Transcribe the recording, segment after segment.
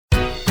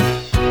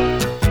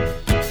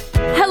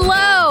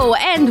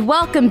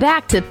welcome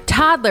back to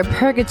Toddler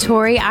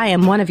Purgatory. I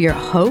am one of your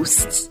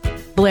hosts,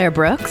 Blair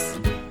Brooks.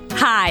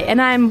 Hi,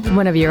 and I'm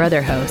one of your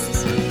other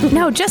hosts.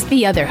 No, just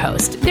the other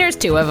host. There's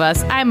two of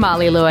us. I'm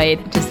Molly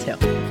Lloyd. Just two.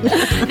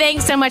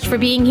 Thanks so much for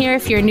being here.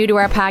 If you're new to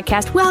our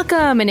podcast,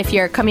 welcome. And if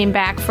you're coming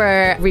back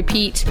for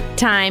repeat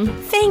time,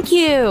 thank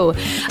you.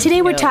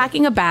 Today we're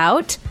talking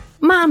about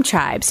mom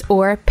tribes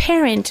or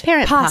parent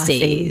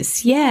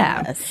posses.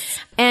 Yeah. Yes.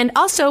 And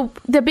also,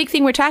 the big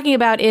thing we're talking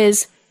about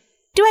is,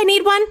 do I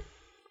need one?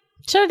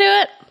 Should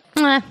I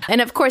do it?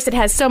 And of course, it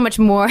has so much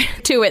more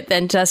to it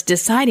than just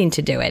deciding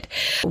to do it.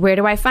 Where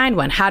do I find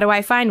one? How do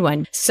I find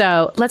one?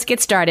 So let's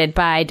get started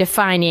by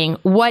defining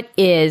what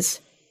is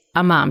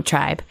a mom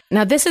tribe.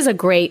 Now, this is a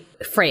great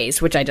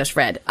phrase, which I just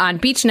read on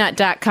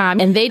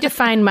beechnut.com, and they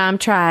define mom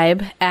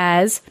tribe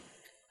as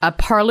a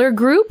parlor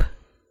group,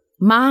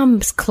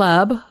 mom's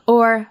club,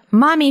 or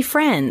mommy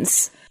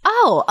friends.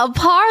 Oh, a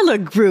parlor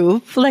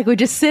group. Like we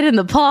just sit in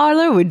the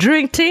parlor, we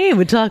drink tea,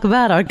 we talk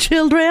about our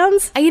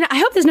children's. I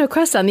hope there's no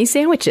crust on these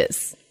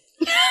sandwiches.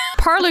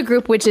 Parlor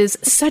group, which is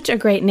such a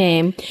great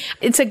name.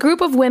 It's a group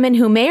of women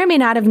who may or may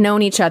not have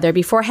known each other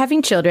before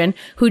having children,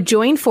 who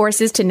join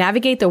forces to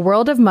navigate the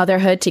world of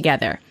motherhood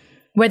together.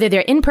 Whether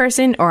they're in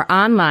person or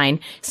online,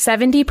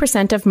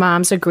 70% of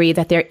moms agree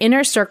that their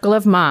inner circle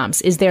of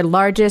moms is their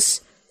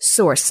largest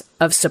source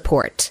of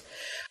support.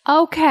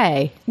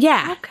 Okay.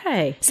 Yeah.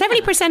 Okay.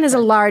 70% is a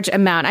large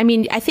amount. I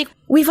mean, I think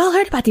we've all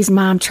heard about these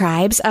mom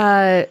tribes.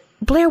 Blair,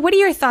 what are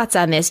your thoughts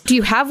on this? Do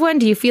you have one?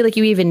 Do you feel like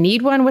you even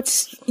need one?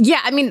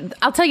 Yeah, I mean,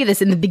 I'll tell you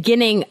this. In the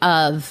beginning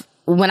of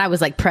when I was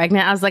like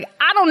pregnant, I was like,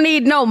 I don't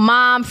need no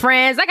mom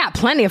friends. I got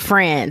plenty of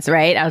friends,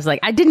 right? I was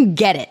like, I didn't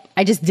get it.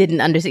 I just didn't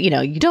understand.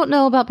 You don't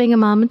know about being a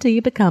mom until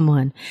you become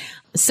one.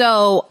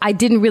 So I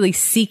didn't really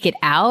seek it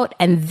out.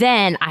 And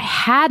then I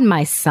had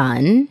my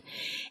son,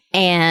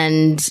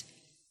 and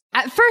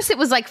at first it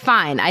was like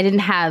fine. I didn't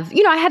have,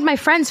 I had my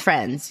friends,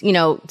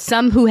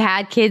 some who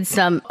had kids,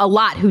 a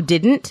lot who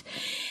didn't.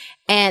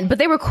 But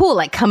they were cool,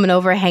 like coming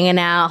over, hanging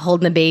out,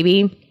 holding the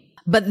baby.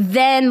 But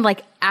then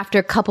like after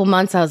a couple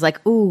months, I was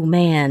like, ooh,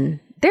 man,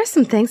 there's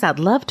some things I'd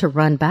love to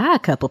run by a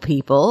couple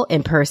people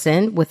in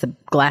person with a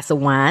glass of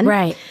wine.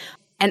 Right.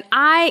 And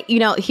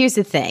here's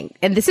the thing,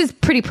 and this is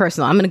pretty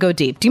personal. I'm going to go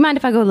deep. Do you mind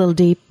if I go a little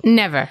deep?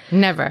 Never.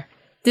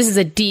 This is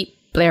a deep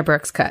Blair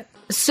Brooks cut.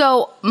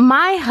 So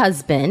my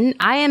husband,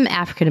 I am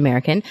African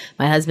American.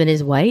 My husband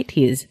is white.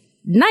 He is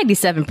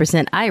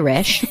 97%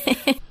 Irish.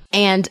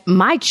 And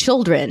my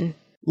children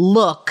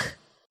look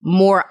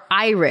more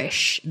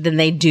Irish than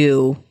they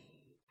do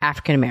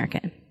African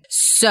American.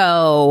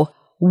 So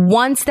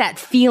once that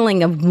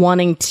feeling of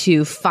wanting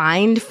to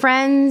find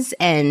friends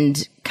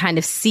and kind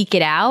of seek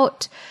it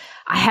out,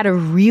 I had a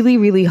really,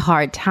 really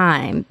hard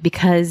time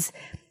because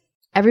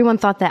everyone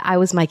thought that I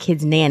was my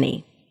kid's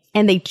nanny,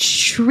 and they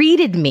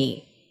treated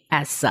me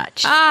as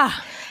such.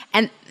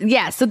 And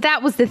yeah, so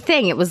that was the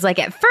thing. It was like,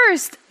 at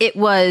first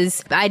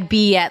I'd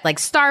be at like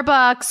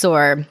Starbucks,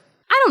 or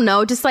I don't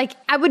know, just like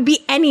I would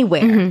be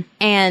anywhere. Mm-hmm.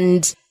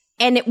 And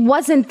it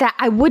wasn't that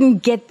I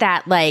wouldn't get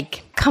that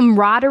like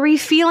camaraderie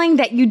feeling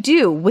that you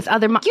do with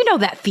other moms. You know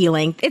that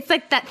feeling. It's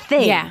like that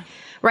thing. Yeah.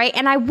 Right.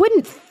 And I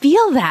wouldn't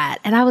feel that.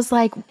 And I was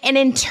like, and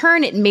in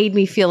turn, it made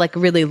me feel like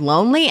really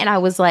lonely. And I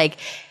was like,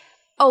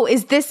 oh,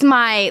 is this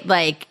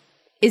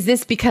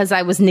because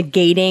I was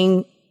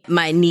negating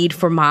my need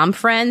for mom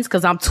friends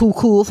because I'm too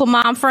cool for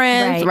mom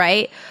friends,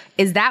 right?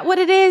 Is that what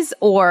it is,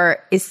 or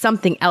is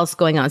something else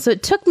going on? So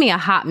it took me a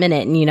hot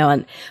minute,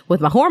 and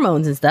with my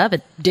hormones and stuff,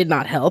 it did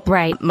not help,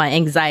 right? My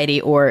anxiety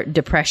or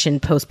depression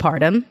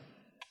postpartum.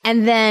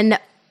 And then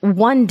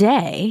one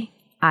day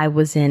I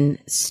was in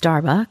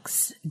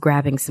Starbucks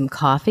grabbing some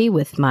coffee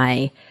with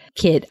my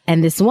kid,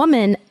 and this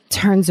woman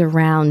turns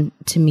around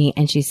to me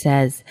and she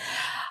says,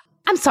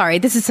 I'm sorry,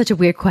 this is such a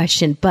weird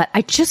question, but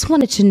I just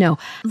wanted to know,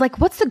 like,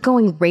 what's the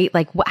going rate?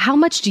 Like, how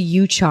much do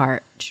you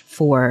charge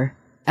for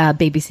a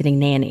babysitting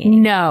nanny?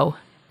 No.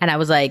 And I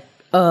was like,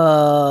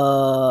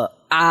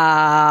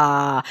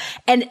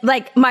 And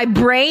like, my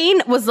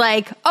brain was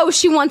like, oh,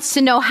 she wants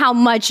to know how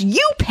much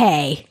you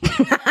pay.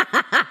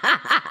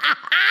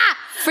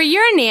 For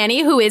your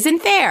nanny who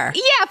isn't there.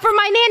 Yeah, for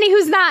my nanny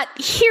who's not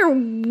here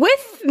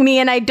with me,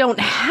 and I don't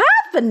have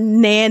a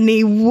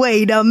nanny.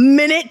 Wait a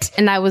minute.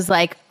 And I was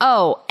like,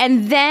 oh,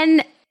 and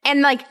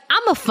like,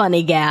 I'm a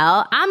funny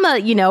gal. I'm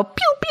a, pew,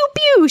 pew,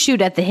 pew,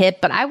 shoot at the hip.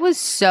 But I was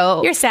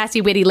so... You're a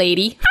sassy, witty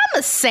lady. I'm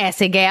a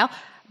sassy gal.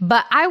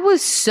 But I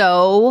was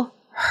so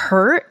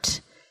hurt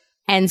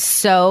and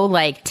so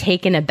like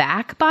taken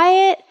aback by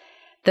it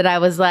that I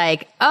was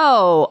like,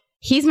 oh,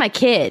 he's my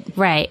kid.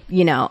 Right.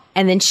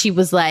 And then she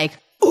was like,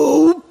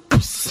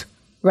 oops.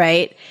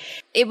 Right.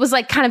 It was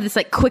like kind of this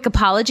like quick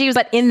apology.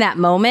 But in that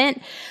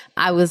moment,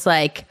 I was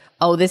like,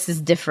 oh, this is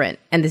different.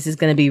 And this is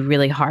going to be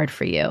really hard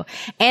for you.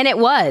 And it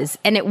was.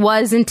 And it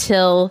was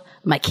until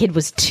my kid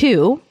was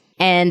 2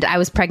 and I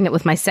was pregnant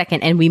with my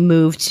second, and we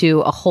moved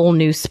to a whole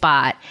new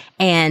spot.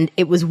 And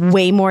it was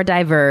way more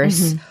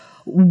diverse,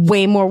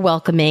 way more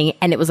welcoming.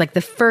 And it was like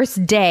the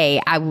first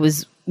day I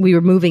was we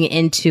were moving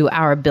into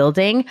our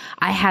building,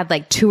 I had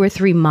like 2 or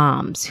 3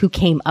 moms who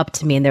came up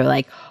to me and they were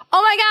like,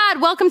 oh my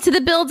God, welcome to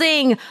the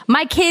building.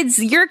 My kids,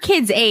 your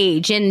kids'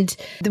 age, and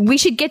we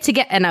should get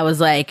together. And I was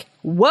like,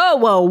 whoa,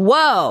 whoa,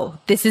 whoa,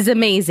 this is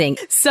amazing.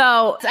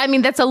 So, I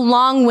mean, that's a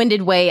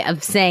long-winded way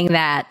of saying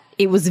that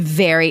it was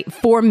very,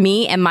 for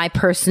me and my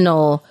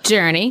personal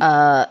journey,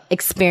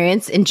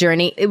 experience and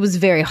journey, it was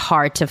very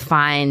hard to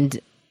find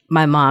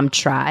my mom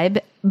tribe.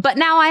 But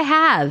now I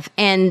have,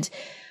 and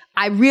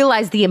I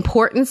realize the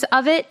importance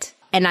of it.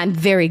 And I'm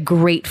very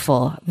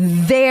grateful,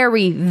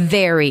 very,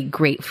 very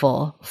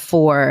grateful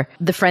for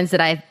the friends that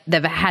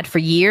I've had for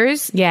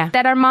years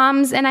that are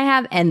moms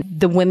and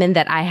the women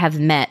that I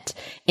have met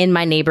in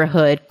my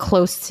neighborhood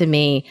close to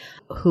me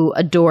who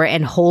adore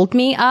and hold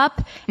me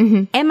up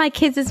and my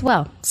kids as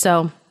well.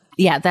 So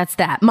yeah, that's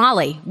that.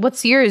 Molly,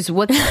 what's yours?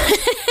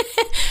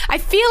 I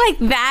feel like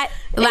that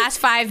last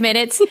 5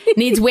 minutes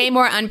needs way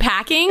more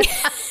unpacking.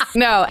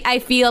 No, I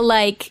feel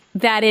like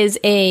that is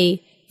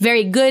a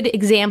very good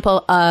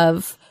example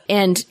of,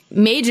 and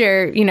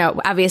major,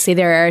 obviously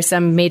there are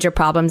some major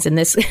problems in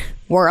this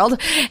world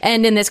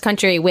and in this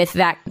country with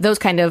those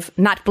kind of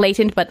not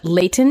blatant, but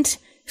latent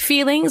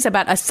feelings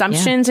about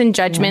assumptions and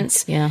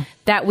judgments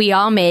that we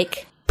all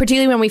make,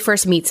 particularly when we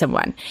first meet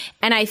someone.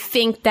 And I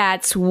think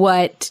that's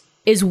what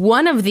is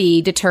one of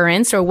the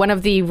deterrents or one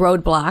of the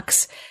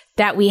roadblocks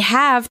that we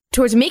have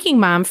towards making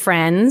mom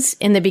friends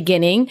in the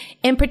beginning.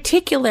 In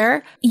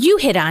particular, you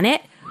hit on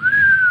it.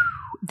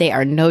 They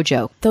are no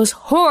joke. Those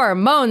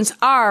hormones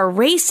are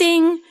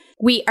racing.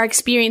 We are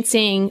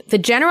experiencing the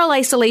general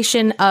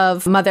isolation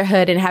of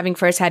motherhood and having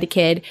first had a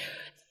kid.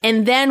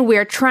 And then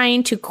we're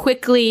trying to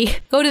quickly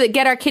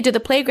get our kid to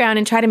the playground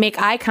and try to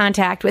make eye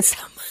contact with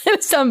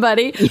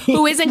somebody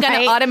who isn't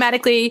going to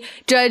automatically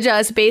judge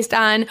us based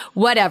on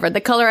whatever,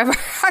 the color of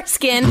our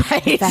skin,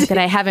 the fact that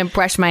I haven't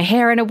brushed my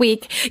hair in a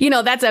week.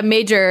 That's a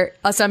major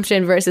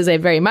assumption versus a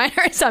very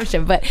minor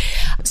assumption. But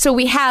so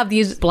we have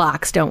these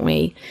blocks, don't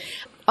we?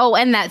 Oh,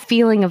 and that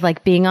feeling of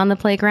like being on the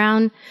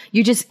playground,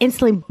 you just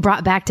instantly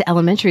brought back to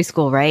elementary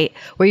school, right?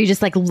 Where you're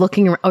just like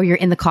looking, or you're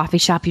in the coffee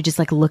shop, you're just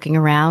like looking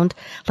around,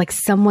 like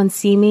someone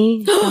see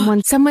me,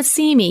 someone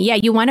see me. Yeah,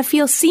 you want to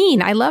feel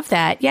seen. I love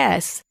that.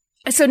 Yes.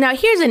 So now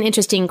here's an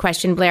interesting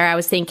question, Blair. I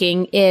was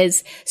thinking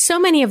is so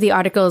many of the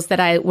articles that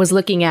I was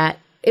looking at,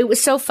 it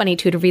was so funny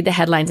too to read the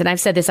headlines. And I've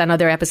said this on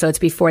other episodes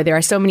before. There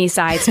are so many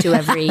sides to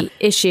every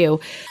issue.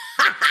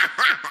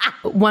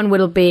 One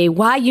would be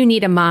why you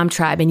need a mom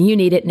tribe and you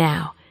need it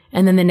now.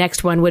 And then the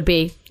next one would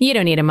be, you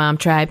don't need a mom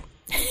tribe.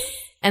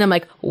 And I'm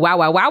like, wow,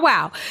 wow, wow,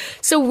 wow.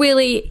 So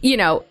really,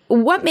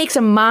 what makes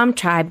a mom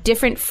tribe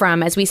different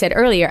from, as we said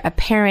earlier, a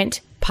parent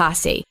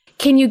posse?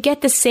 Can you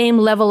get the same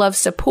level of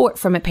support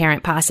from a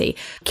parent posse?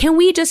 Can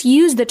we just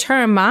use the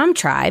term mom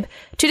tribe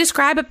to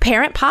describe a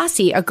parent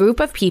posse, a group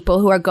of people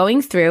who are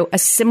going through a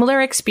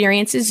similar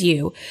experience as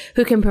you,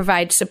 who can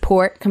provide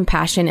support,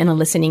 compassion, and a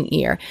listening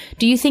ear?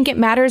 Do you think it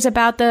matters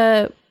about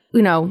the,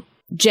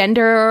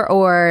 gender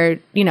or,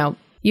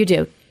 you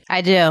do?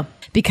 I do.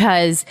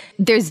 Because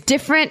there's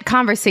different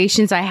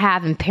conversations I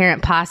have in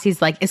parent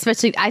posses, like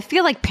especially I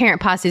feel like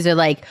parent posses are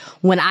like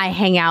when I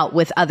hang out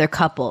with other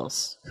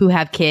couples who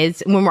have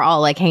kids, when we're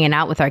all like hanging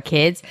out with our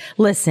kids.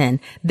 Listen,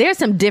 there's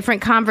some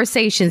different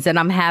conversations that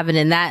I'm having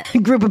in that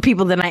group of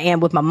people than I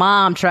am with my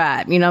mom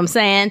tribe. You know what I'm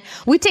saying?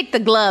 We take the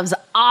gloves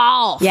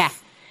off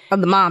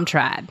of the mom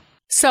tribe.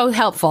 So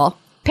helpful.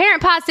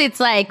 Parent posse, it's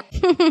like,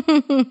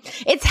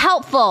 it's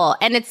helpful.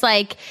 And it's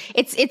like,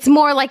 it's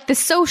more like the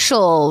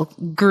social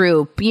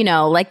group,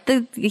 like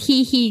the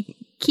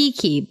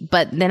kiki.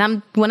 But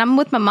then when I'm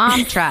with my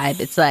mom tribe,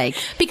 it's like.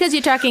 Because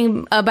you're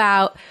talking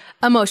about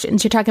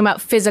emotions. You're talking about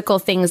physical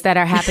things that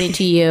are happening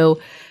to you.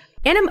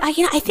 And I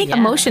think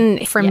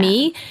emotion for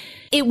me,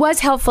 it was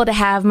helpful to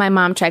have my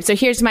mom tribe. So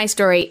here's my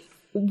story.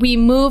 We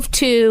moved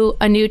to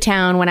a new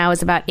town when I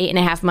was about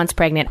 8.5 months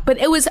pregnant, but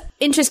it was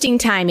interesting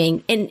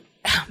timing. And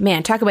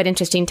man, talk about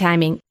interesting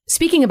timing.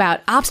 Speaking about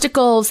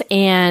obstacles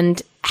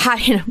and how,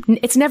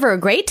 it's never a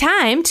great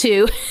time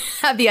to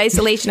have the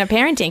isolation of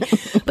parenting.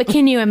 But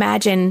can you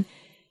imagine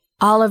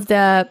all of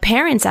the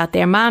parents out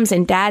there, moms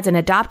and dads and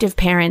adoptive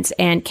parents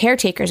and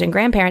caretakers and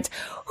grandparents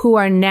who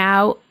are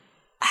now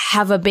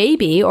have a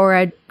baby or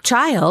a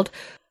child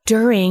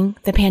during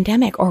the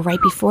pandemic or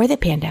right before the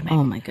pandemic?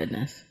 Oh my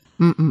goodness.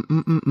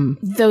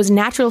 Those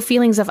natural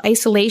feelings of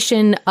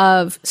isolation,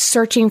 of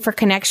searching for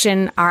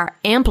connection are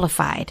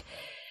amplified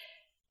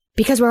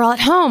because we're all at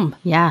home.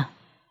 Yeah.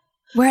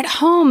 We're at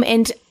home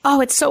and,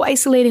 it's so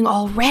isolating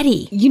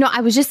already.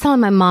 I was just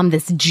telling my mom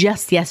this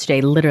just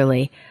yesterday,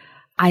 literally.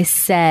 I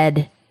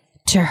said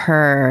to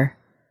her,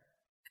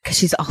 because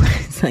she's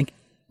always like,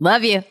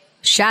 love you.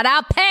 Shout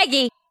out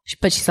Peggy.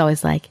 But she's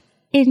always like,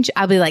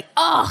 I'll be like,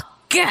 oh,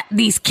 God,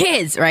 these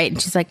kids, right? And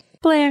she's like,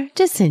 Blair,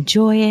 just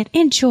enjoy it.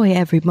 Enjoy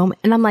every moment.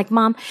 And I'm like,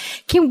 Mom,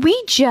 can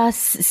we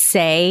just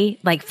say,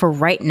 like, for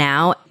right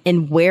now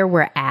and where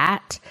we're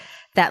at,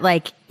 that,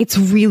 like, it's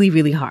really,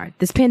 really hard.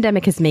 This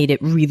pandemic has made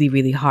it really,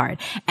 really hard.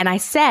 And I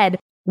said,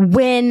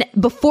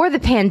 before the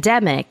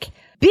pandemic,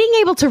 being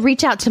able to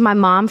reach out to my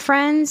mom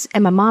friends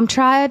and my mom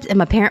tribes and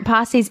my parent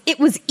posses, it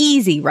was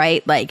easy,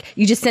 right? Like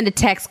you just send a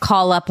text,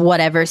 call up,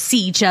 whatever, see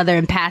each other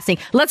in passing.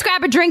 Let's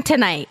grab a drink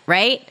tonight,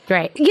 right?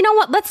 Right. You know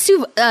what? Let's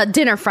do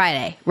dinner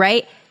Friday,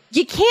 right?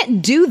 You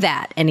can't do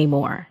that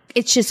anymore.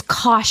 It's just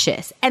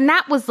cautious. And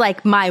that was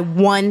like my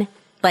one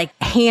like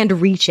hand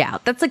reach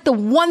out. That's like the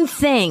one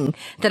thing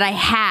that I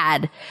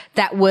had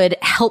that would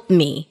help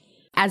me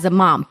as a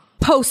mom.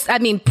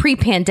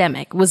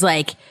 Pre-pandemic was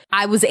like,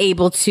 I was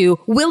able to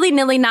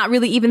willy-nilly, not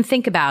really even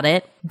think about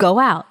it, go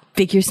out,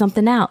 figure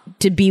something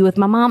out to be with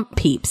my mom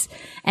peeps.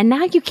 And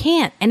now you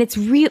can't. And it's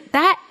real.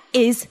 That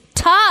is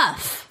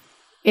tough.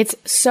 It's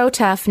so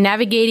tough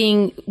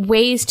navigating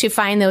ways to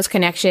find those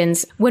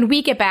connections. When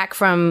we get back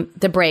from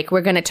the break,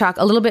 we're going to talk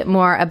a little bit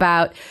more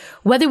about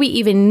whether we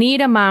even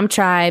need a mom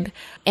tribe.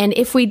 And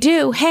if we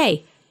do,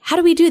 hey, how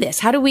do we do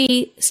this? How do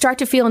we start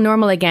to feel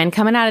normal again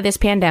coming out of this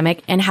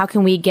pandemic? And how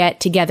can we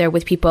get together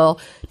with people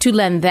to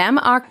lend them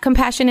our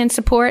compassion and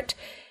support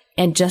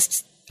and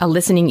just a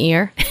listening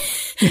ear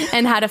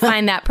and how to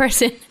find that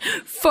person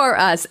for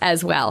us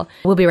as well?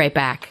 We'll be right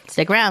back.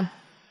 Stick around.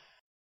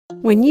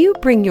 When you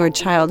bring your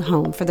child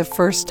home for the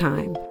first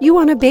time, you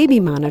want a baby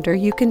monitor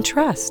you can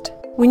trust.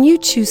 When you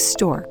choose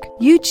Stork,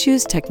 you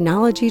choose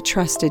technology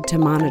trusted to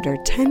monitor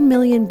 10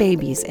 million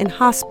babies in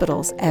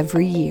hospitals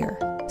every year.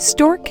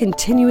 Stork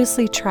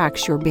continuously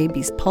tracks your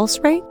baby's pulse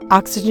rate,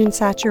 oxygen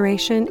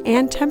saturation,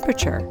 and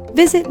temperature.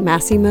 Visit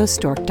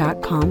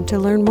MassimoStork.com to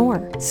learn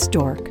more.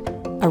 Stork,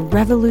 a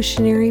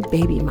revolutionary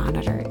baby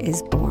monitor,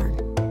 is born.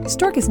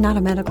 Stork is not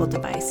a medical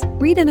device.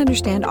 Read and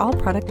understand all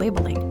product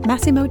labeling.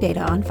 Massimo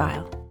data on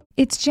file.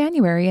 It's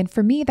January, and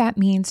for me, that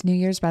means New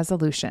Year's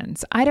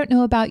resolutions. I don't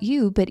know about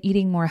you, but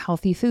eating more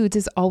healthy foods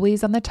is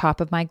always on the top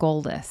of my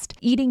goal list.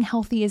 Eating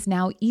healthy is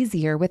now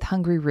easier with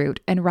Hungry Root,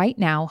 and right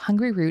now,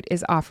 Hungry Root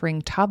is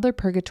offering Toddler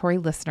Purgatory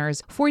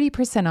listeners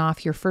 40%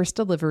 off your first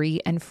delivery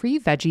and free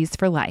veggies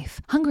for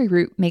life. Hungry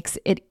Root makes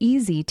it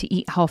easy to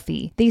eat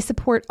healthy. They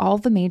support all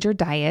the major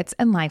diets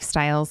and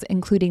lifestyles,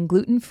 including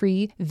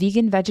gluten-free,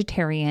 vegan,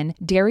 vegetarian,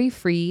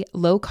 dairy-free,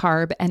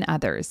 low-carb, and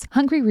others.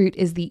 Hungry Root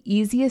is the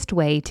easiest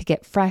way to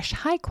get fresh,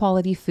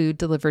 high-quality food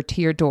delivered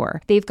to your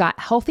door. They've got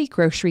healthy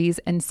groceries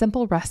and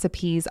simple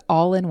recipes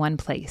all in one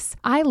place.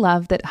 I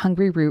love that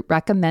Hungry Root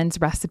recommends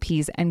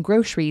recipes and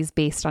groceries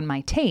based on my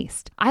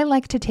taste. I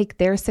like to take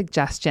their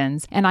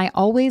suggestions, and I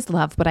always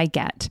love what I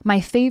get. My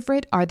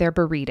favorite are their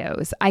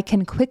burritos. I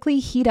can quickly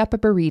heat up a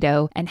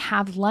burrito and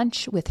have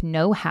lunch with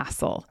no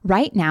hassle.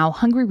 Right now,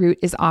 Hungry Root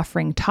is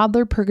offering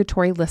Toddler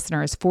Purgatory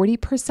listeners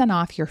 40%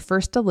 off your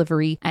first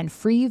delivery and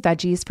free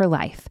veggies for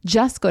life.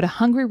 Just go to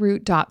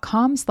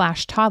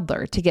hungryroot.com/toddler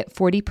to get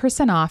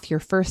 40% off your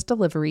first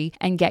delivery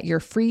and get your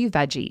free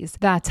veggies.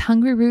 That's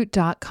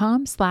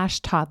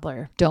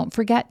hungryroot.com/toddler. Don't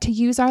forget to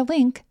use our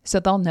link so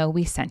they'll know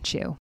we sent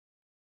you.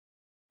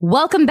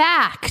 Welcome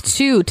back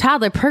to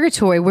Toddler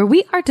Purgatory, where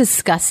we are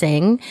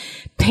discussing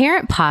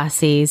parent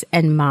posses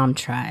and mom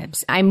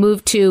tribes. I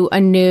moved to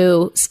a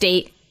new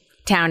state,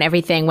 town,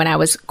 everything when I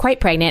was quite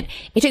pregnant.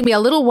 It took me a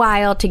little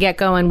while to get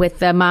going with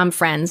the mom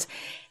friends.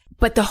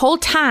 But the whole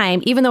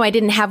time, even though I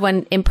didn't have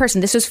one in person,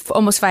 this was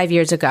almost 5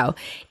 years ago,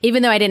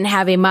 even though I didn't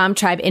have a mom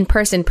tribe in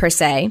person per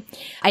se,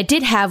 I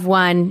did have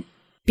one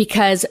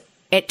because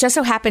it just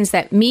so happens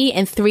that me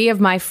and 3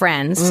 of my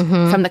friends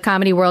from the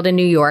comedy world in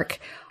New York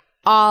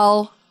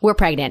all were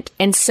pregnant.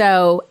 And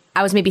so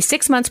I was maybe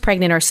 6 months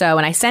pregnant or so,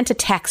 and I sent a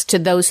text to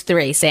those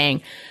 3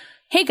 saying,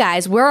 hey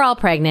guys, we're all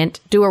pregnant,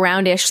 due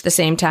around-ish the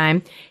same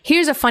time.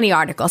 Here's a funny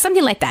article,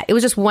 something like that. It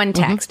was just one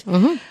text.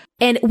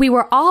 And we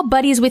were all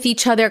buddies with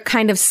each other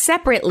kind of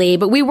separately,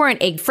 but we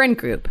weren't a friend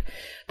group.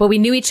 But we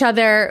knew each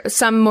other,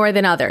 some more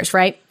than others,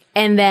 right?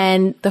 And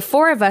then the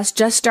 4 of us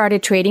just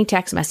started trading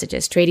text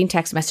messages.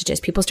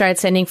 People started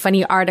sending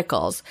funny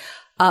articles,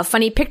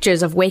 funny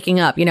pictures of waking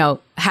up,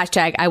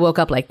 hashtag I woke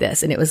up like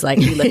this. And it was like,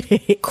 we looked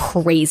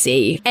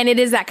crazy. And it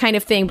is that kind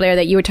of thing, Blair,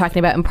 that you were talking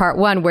about in part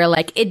 1, where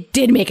like it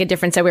did make a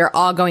difference that we were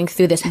all going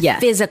through this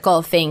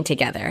physical thing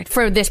together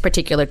for this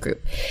particular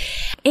group.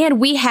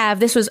 And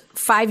this was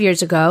 5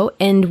 years ago,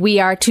 and we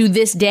are to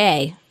this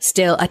day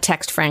still a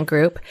text friend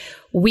group.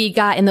 We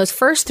got in those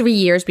first 3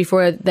 years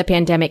before the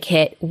pandemic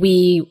hit,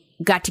 we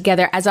got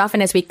together as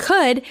often as we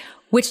could,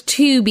 which,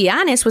 to be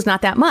honest, was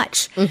not that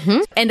much.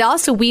 And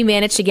also, we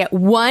managed to get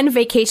one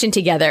vacation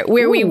together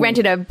where we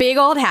rented a big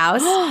old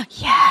house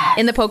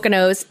in the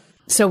Poconos.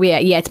 So,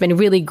 it's been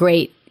really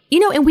great.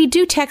 And we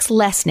do text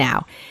less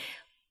now.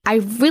 I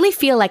really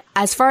feel like,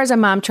 as far as a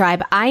mom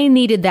tribe, I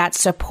needed that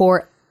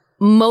support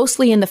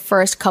mostly in the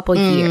first couple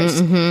years.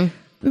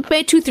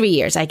 2-3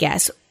 years, I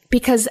guess.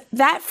 Because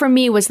that, for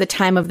me, was the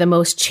time of the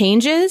most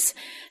changes,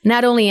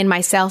 not only in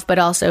myself, but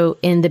also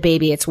in the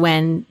baby. It's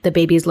when the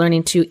baby is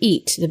learning to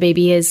eat. The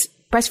baby is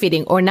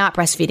breastfeeding or not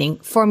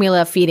breastfeeding,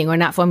 formula feeding or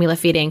not formula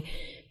feeding,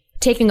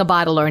 taking a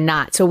bottle or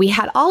not. So we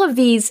had all of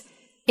these,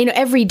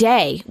 every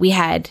day we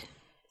had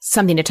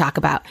something to talk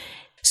about.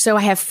 So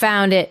I have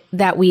found it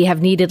that we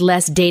have needed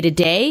less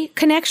day-to-day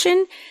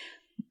connection.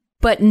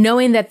 But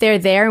knowing that they're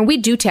there, and we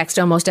do text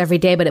almost every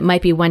day, but it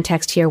might be one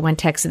text here, one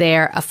text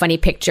there, a funny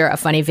picture, a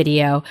funny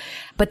video.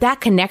 But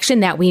that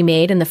connection that we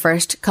made in the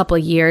first couple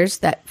of years,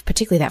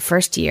 particularly that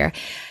first year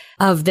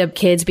of the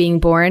kids being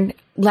born,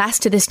 lasts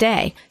to this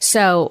day.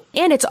 So,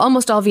 and it's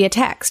almost all via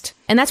text.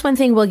 And that's one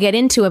thing we'll get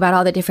into about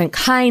all the different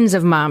kinds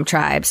of mom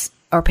tribes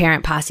or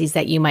parent posses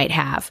that you might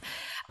have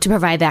to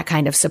provide that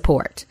kind of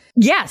support.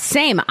 Yeah,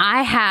 same.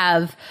 I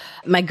have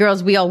my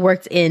girls, we all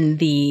worked in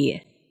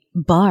the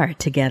bar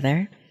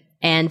together.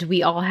 And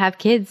we all have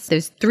kids.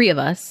 There's 3 of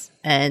us,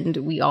 and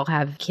we all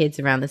have kids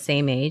around the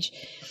same age.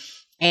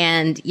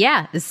 And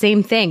yeah, the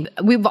same thing.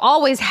 We've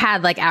always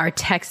had like our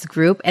text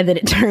group, and then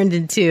it turned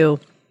into,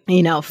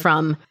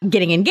 from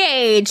getting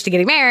engaged to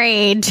getting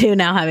married to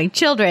now having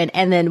children.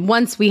 And then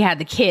once we had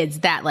the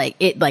kids, that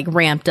it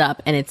ramped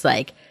up, and it's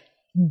like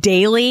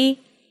daily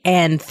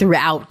and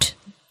throughout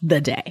the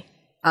day.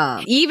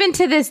 Even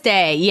to this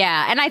day,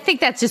 yeah. And I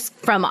think that's just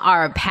from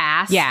our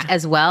past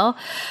as well.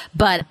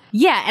 But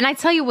yeah, and I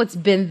tell you what's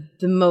been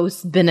the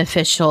most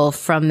beneficial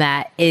from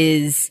that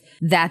is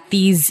that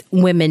these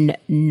women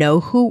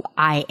know who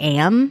I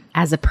am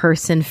as a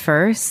person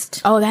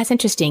first. Oh, that's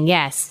interesting.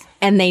 Yes.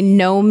 And they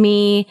know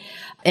me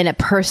in a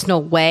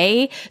personal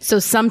way. So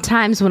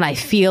sometimes when I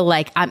feel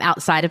like I'm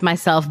outside of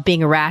myself,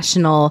 being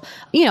irrational,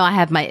 I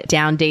have my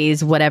down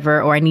days,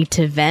 whatever, or I need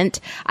to vent,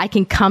 I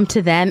can come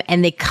to them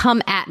and they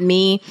come at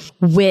me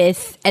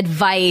with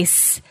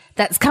advice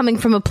that's coming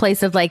from a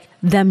place of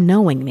them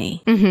knowing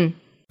me. Mm-hmm.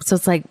 So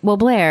it's like, well,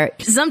 Blair,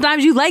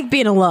 sometimes you like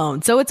being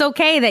alone. So it's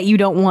okay that you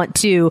don't want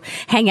to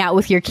hang out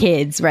with your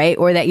kids, right?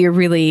 Or that you're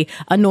really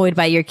annoyed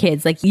by your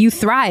kids. You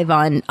thrive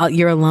on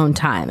your alone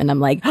time. And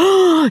I'm like,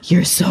 oh,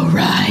 you're so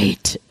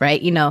right.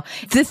 Right?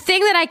 The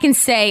thing that I can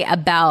say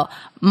about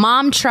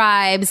mom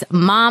tribes,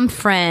 mom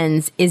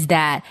friends is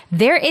that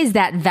there is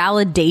that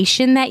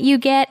validation that you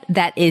get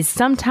that is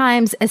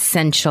sometimes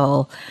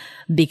essential,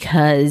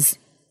 because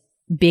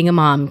being a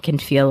mom can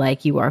feel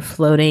like you are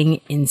floating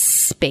in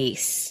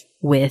space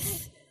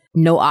with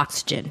no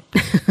oxygen.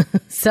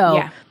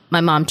 So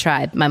my mom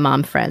tribe, my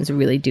mom friends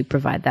really do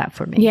provide that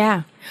for me.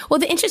 Yeah. Well,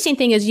 the interesting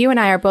thing is you and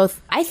I are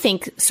both, I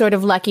think, sort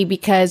of lucky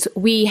because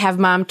we have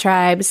mom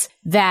tribes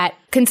that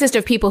consist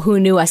of people who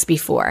knew us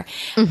before.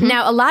 Mm-hmm.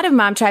 Now, a lot of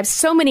mom tribes,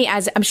 so many,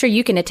 as I'm sure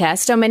you can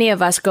attest, so many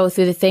of us go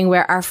through the thing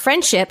where our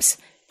friendships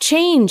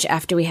change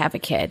after we have a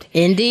kid.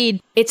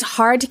 Indeed. It's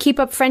hard to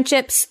keep up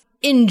friendships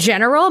in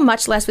general,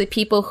 much less with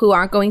people who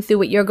aren't going through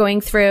what you're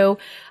going through.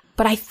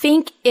 But I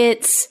think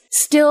it's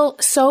still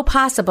so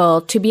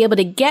possible to be able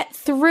to get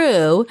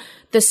through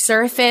the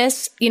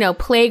surface,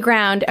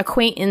 playground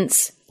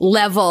acquaintance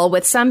level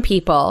with some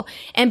people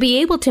and be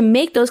able to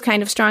make those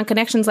kind of strong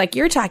connections like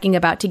you're talking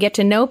about to get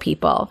to know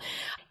people.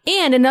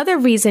 And another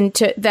reason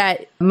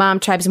that mom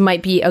tribes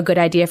might be a good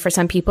idea for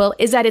some people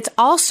is that it's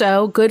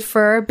also good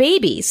for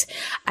babies.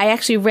 I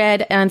actually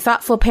read on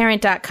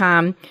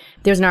thoughtfulparent.com,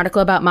 there's an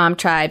article about mom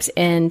tribes,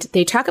 and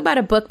they talk about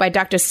a book by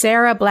Dr.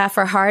 Sarah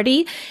Blaffer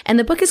Hardy, and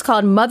the book is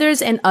called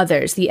Mothers and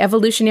Others, The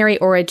Evolutionary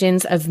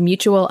Origins of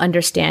Mutual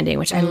Understanding,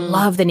 which I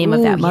love the name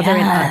of that,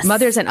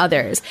 Mothers and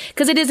Others,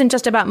 because it isn't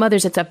just about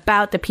mothers, it's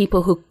about the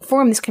people who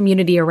form this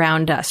community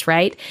around us,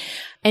 right?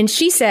 And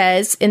she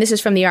says, and this is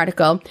from the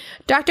article,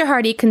 Dr.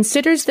 Hardy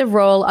considers the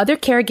role other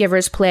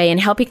caregivers play in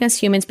helping us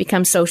humans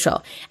become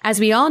social. As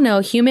we all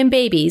know, human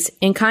babies,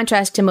 in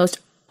contrast to most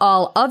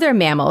all other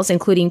mammals,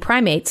 including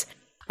primates,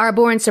 are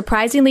born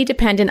surprisingly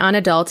dependent on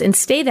adults and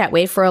stay that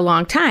way for a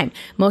long time.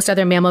 Most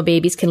other mammal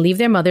babies can leave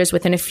their mothers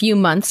within a few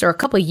months or a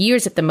couple of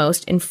years at the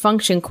most and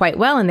function quite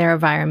well in their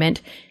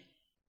environment.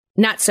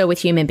 Not so with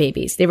human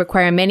babies. They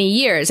require many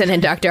years. And then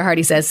Dr.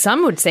 Hardy says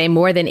some would say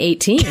more than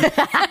 18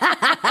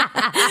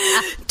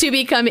 to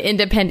become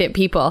independent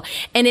people.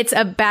 And it's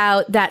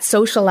about that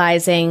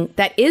socializing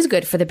that is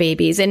good for the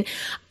babies. And,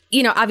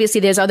 obviously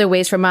there's other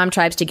ways for mom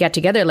tribes to get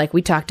together. Like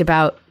we talked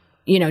about,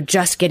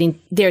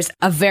 there's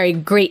a very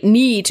great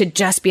need to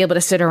just be able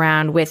to sit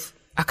around with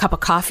a cup of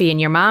coffee and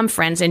your mom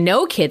friends and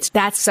no kids.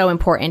 That's so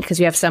important because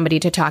you have somebody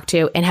to talk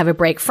to and have a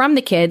break from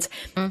the kids.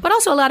 Mm. But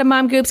also a lot of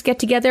mom groups get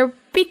together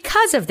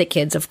because of the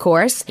kids, of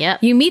course.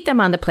 Yep. You meet them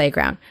on the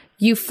playground.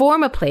 You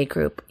form a play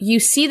group. You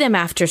see them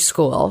after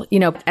school,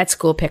 at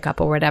school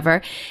pickup or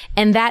whatever.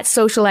 And that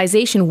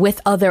socialization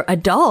with other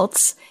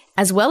adults,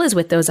 as well as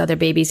with those other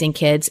babies and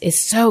kids, is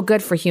so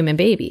good for human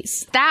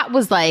babies. That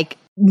was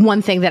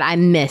one thing that I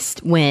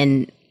missed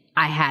when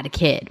I had a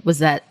kid was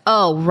that,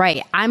 oh,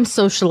 right, I'm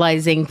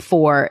socializing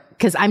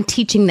because I'm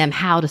teaching them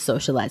how to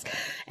socialize.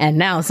 And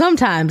now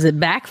sometimes it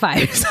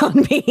backfires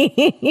on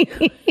me.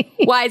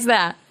 Why is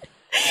that?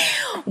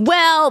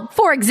 Well,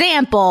 for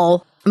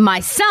example, my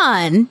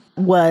son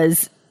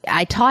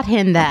I taught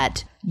him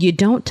that you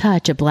don't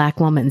touch a black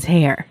woman's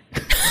hair.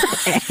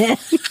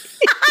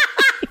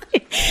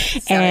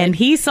 And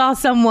he saw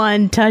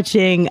someone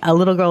touching a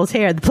little girl's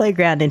hair at the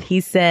playground and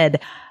he said,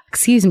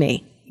 "Excuse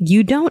me,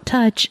 you don't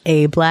touch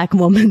a black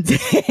woman's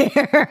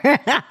hair."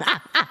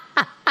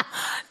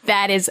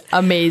 That is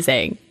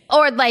amazing.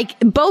 Or like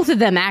both of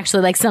them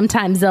actually, like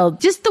sometimes they'll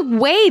just the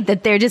way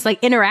that they're just like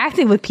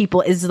interacting with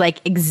people is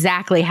like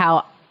exactly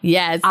how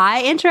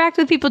I interact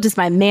with people, just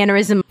my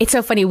mannerism. It's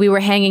so funny. We were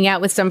hanging out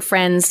with some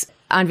friends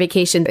on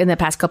vacation in the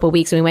past couple of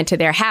weeks and we went to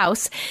their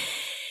house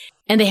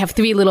and they have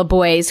 3 little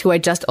boys who are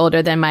just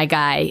older than my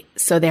guy.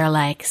 So they're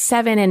like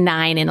 7 and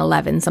 9 and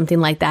 11, something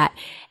like that.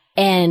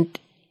 And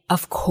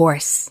of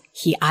course,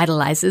 he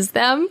idolizes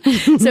them.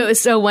 So it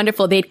was so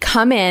wonderful. They'd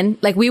come in,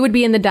 like we would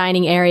be in the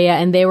dining area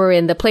and they were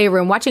in the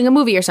playroom watching a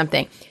movie or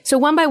something. So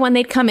one by one,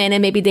 they'd come in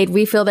and maybe they'd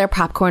refill their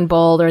popcorn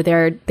bowl or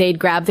they'd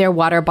grab their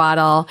water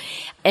bottle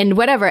and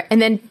whatever. And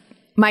then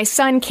my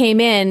son came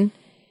in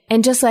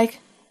and just like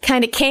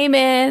kind of came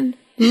in,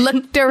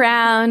 looked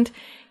around,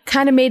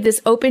 kind of made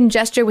this open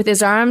gesture with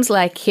his arms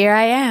like, here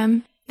I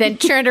am. Then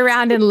turned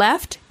around and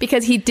left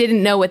because he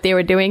didn't know what they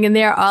were doing in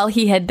there. All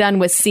he had done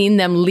was seen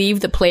them leave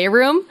the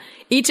playroom,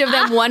 each of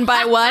them one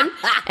by one.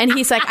 And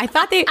he's like,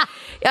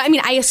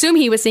 I assume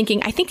he was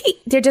thinking, I think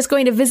they're just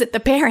going to visit the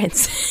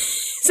parents.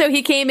 So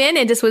he came in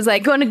and just was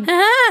like,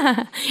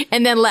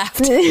 and then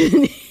left.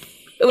 It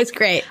was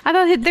great. I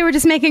thought they were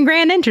just making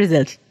grand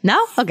entrances.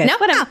 No? Okay. No,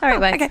 whatever. All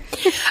right, bye.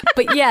 Okay.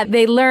 But yeah,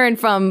 they learn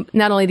from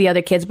not only the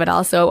other kids, but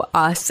also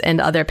us and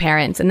other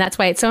parents. And that's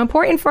why it's so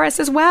important for us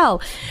as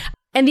well.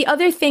 And the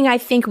other thing I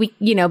think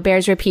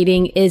bears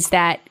repeating is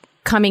that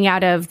coming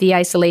out of the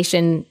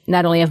isolation,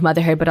 not only of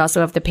motherhood, but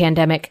also of the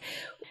pandemic,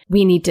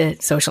 we need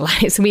to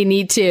socialize. We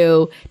need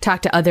to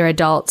talk to other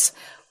adults.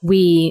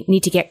 We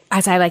need to get,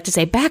 as I like to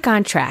say, back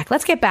on track.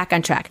 Let's get back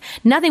on track.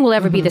 Nothing will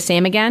ever be the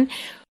same again.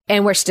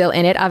 And we're still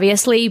in it,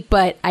 obviously.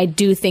 But I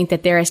do think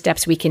that there are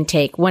steps we can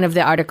take. One of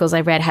the articles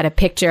I read had a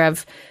picture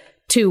of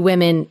 2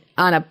 women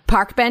on a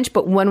park bench,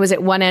 but one was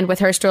at one end with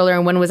her stroller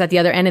and one was at the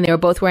other end, and they were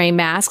both wearing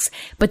masks,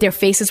 but their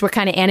faces were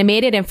kind of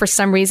animated. And for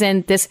some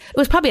reason, it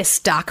was probably a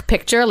stock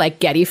picture, like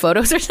Getty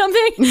Photos or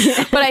something.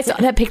 But I saw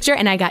that picture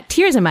and I got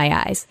tears in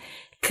my eyes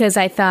because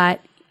I thought,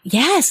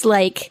 yes,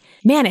 like,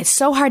 man, it's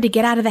so hard to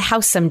get out of the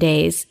house some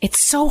days. It's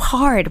so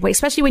hard,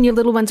 especially when your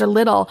little ones are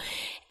little.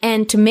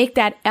 And to make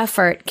that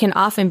effort can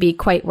often be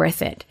quite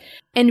worth it.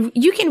 And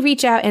you can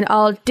reach out in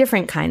all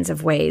different kinds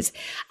of ways.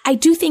 I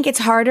do think it's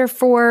harder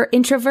for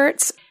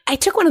introverts. I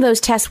took one of those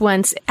tests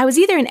once. I was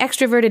either an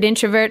extroverted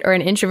introvert or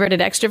an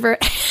introverted extrovert.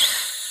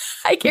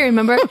 I can't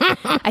remember.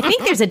 I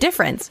think there's a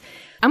difference.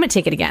 I'm going to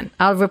take it again.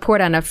 I'll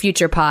report on a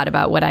future pod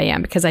about what I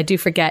am because I do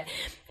forget.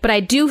 But I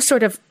do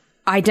sort of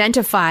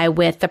identify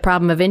with the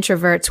problem of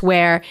introverts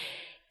where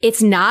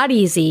it's not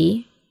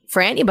easy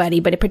for anybody,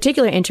 but in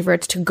particular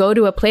introverts, to go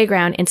to a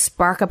playground and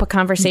spark up a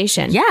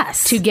conversation.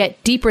 Yes. To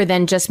get deeper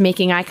than just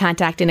making eye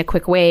contact in a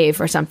quick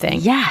wave or something.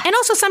 Yeah. And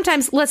also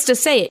sometimes, let's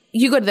just say it,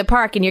 you go to the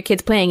park and your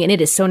kid's playing and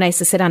it is so nice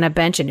to sit on a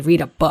bench and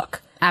read a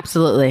book.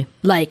 Absolutely.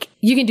 Like,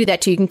 you can do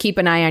that too. You can keep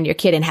an eye on your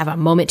kid and have a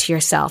moment to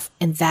yourself.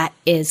 And that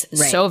is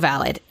so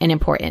valid and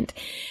important.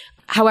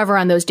 However,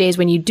 on those days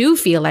when you do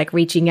feel like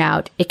reaching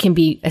out, it can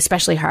be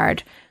especially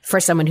hard for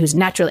someone whose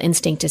natural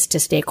instinct is to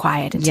stay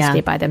quiet and to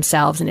stay by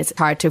themselves. And it's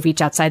hard to reach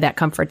outside that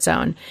comfort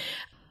zone.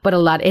 But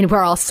and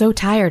we're all so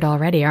tired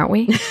already, aren't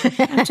we?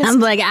 I'm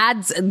like,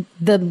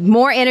 the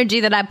more energy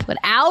that I put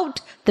out,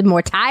 the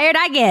more tired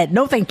I get.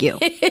 No, thank you.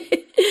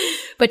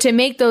 But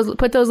to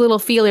put those little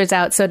feelers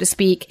out, so to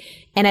speak.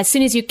 And as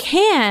soon as you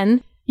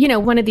can,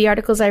 one of the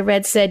articles I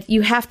read said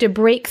you have to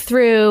break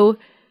through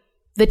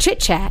the chit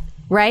chat,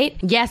 right?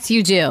 Yes,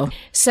 you do.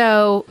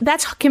 So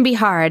that can be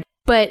hard.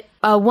 But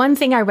one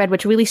thing I read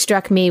which really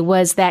struck me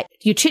was that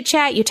you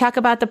chit-chat, you talk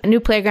about the new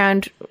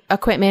playground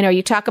equipment, or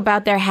you talk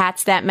about their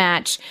hats that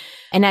match.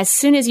 And as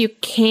soon as you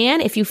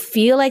can, if you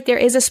feel like there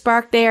is a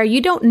spark there,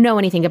 you don't know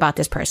anything about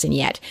this person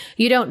yet.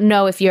 You don't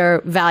know if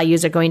your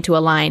values are going to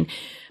align,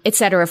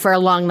 etc., for a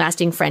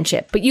long-lasting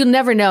friendship. But you'll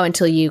never know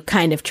until you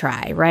kind of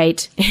try, right?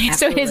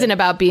 So it isn't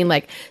about being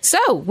like,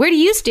 so where do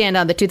you stand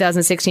on the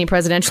 2016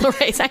 presidential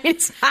race? I mean,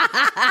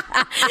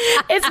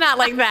 it's not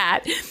like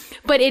that.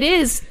 But it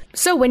is.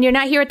 So when you're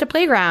not here at the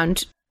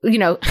playground,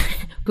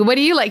 what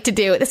do you like to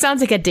do? It sounds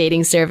like a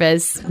dating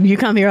service. You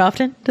come here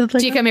often to the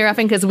playground? Do you come here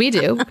often? Because we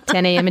do.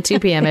 10 a.m. and 2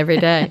 p.m. every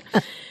day.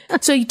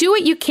 So you do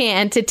what you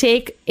can to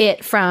take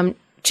it from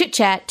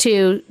chit-chat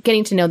to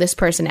getting to know this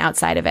person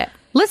outside of it.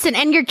 Listen,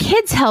 and your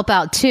kids help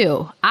out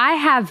too. I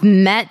have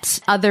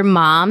met other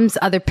moms,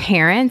 other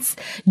parents,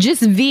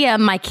 just via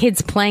my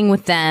kids playing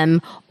with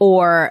them,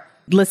 or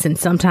listen,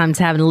 sometimes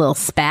having a little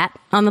spat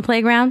on the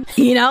playground,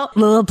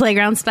 little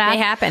playground spat. They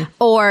happen.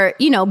 Or,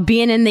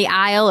 being in the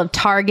aisle of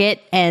Target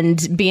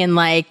and being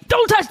like,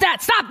 don't touch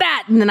that, stop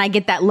that. And then I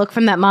get that look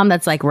from that mom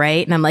that's like,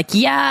 right. And I'm like,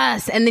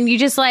 yes. And then you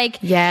just like,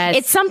 yes.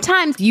 It's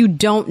sometimes you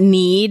don't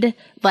need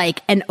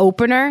like an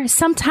opener.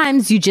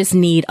 Sometimes you just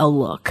need a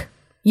look.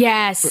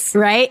 Yes.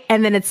 Right.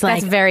 And then it's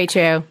like, that's very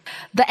true.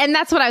 And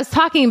that's what I was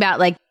talking about.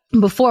 Like,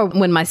 before,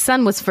 when my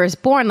son was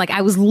first born, like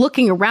I was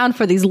looking around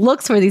for these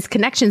looks, for these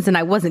connections, and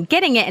I wasn't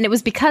getting it. And it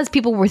was because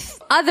people were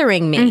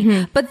othering me.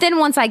 Mm-hmm. But then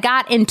once I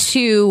got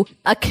into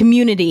a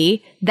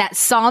community that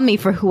saw me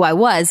for who I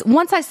was,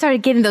 once I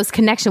started getting those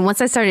connections,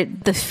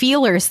 the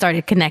feelers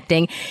started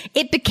connecting,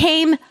 it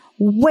became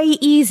way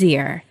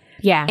easier.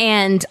 Yeah.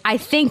 And I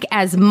think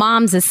as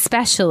moms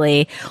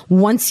especially,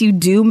 once you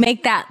do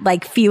make that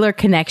like feeler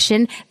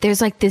connection,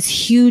 there's like this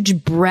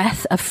huge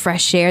breath of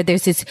fresh air.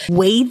 There's this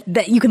weight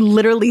that you can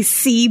literally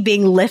see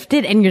being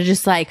lifted and you're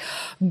just like,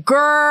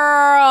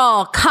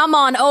 girl, come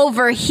on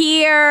over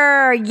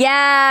here.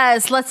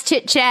 Yes, let's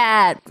chit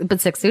chat.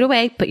 But 6 feet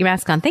away, put your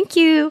mask on. Thank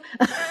you.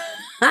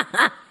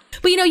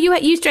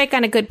 But you strike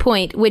on a good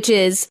point, which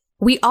is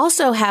we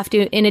also have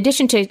to, in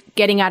addition to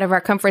getting out of our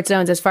comfort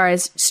zones as far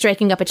as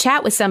striking up a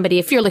chat with somebody,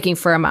 if you're looking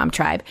for a mom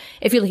tribe,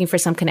 if you're looking for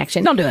some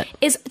connection. Don't do it.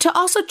 Is to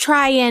also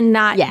try and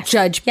not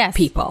judge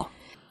people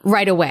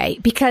right away,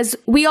 because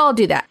we all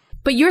do that.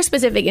 But your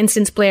specific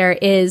instance, Blair,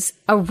 is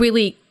a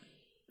really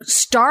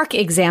stark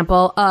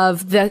example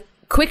of the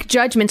quick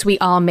judgments we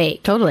all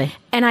make. Totally.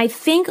 And I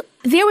think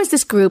there was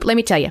this group, let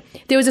me tell you,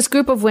 there was this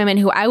group of women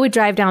who I would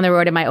drive down the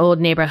road in my old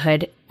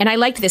neighborhood, and I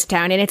liked this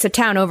town, and it's a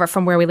town over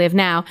from where we live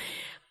now.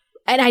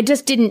 And I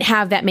just didn't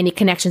have that many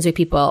connections with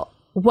people.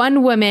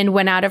 One woman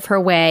went out of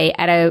her way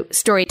at a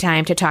story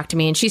time to talk to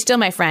me, and she's still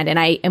my friend. And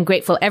I am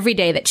grateful every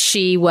day that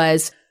she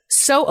was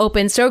so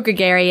open, so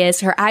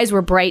gregarious. Her eyes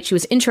were bright. She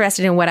was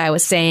interested in what I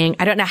was saying.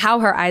 I don't know how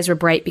her eyes were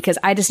bright because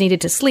I just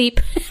needed to sleep.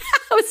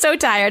 I was so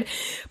tired.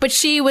 But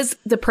she was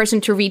the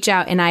person to reach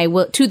out, and I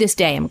will, to this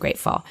day, I'm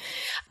grateful.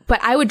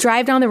 But I would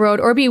drive down the road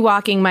or be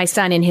walking my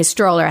son in his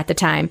stroller at the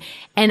time.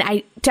 And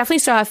I definitely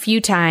saw a few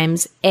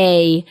times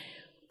a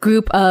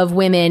group of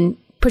women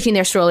pushing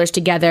their strollers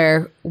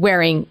together,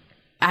 wearing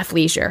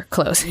athleisure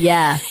clothes.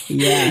 Yeah.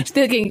 Yeah.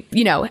 Looking,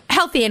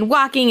 healthy and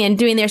walking and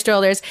doing their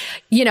strollers,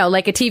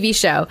 like a TV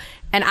show.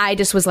 And I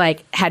just was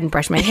like, hadn't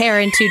brushed my hair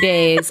in 2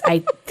 days.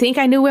 I think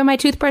I knew where my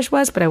toothbrush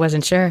was, but I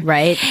wasn't sure.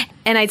 Right.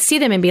 And I'd see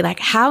them and be like,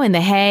 how in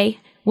the hay?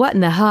 What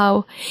in the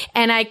hoe?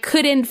 And I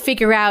couldn't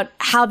figure out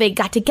how they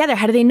got together.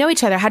 How do they know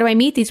each other? How do I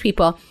meet these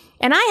people?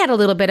 And I had a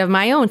little bit of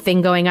my own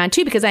thing going on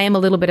too, because I am a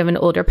little bit of an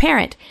older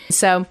parent.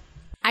 So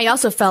I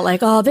also felt like,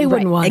 they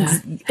wouldn't want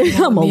to.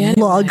 I'm a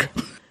lug.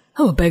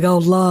 I'm a big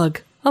old lug.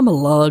 I'm a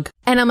lug.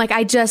 And I'm like,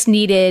 I just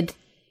needed,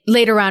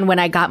 later on when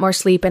I got more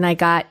sleep and I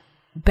got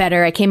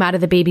better, I came out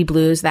of the baby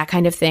blues, that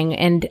kind of thing.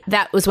 And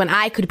that was when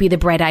I could be the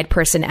bright-eyed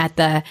person at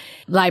the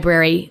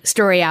library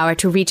story hour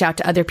to reach out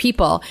to other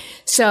people.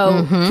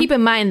 So keep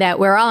in mind that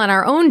we're all on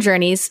our own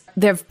journeys.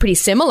 They're pretty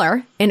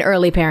similar in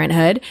early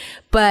parenthood,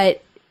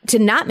 but to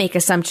not make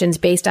assumptions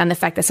based on the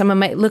fact that someone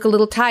might look a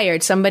little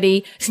tired.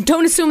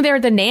 Don't assume they're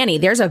the nanny.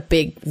 There's a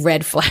big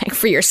red flag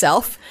for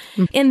yourself.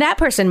 And that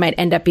person might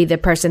end up be the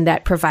person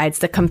that provides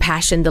the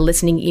compassion, the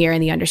listening ear,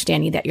 and the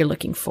understanding that you're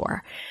looking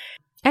for.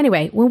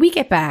 Anyway, when we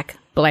get back,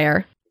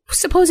 Blair,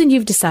 supposing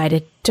you've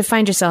decided to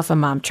find yourself a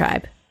mom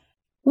tribe.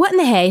 What in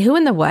the hay? Who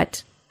in the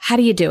what? How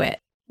do you do it?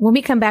 When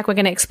we come back, we're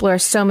going to explore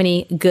so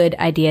many good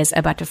ideas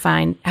about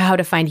how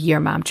to find your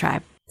mom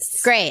tribe.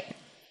 Great.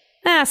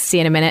 See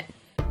you in a minute.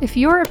 If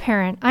you're a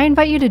parent, I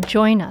invite you to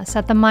join us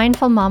at the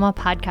Mindful Mama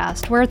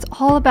podcast, where it's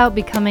all about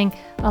becoming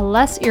a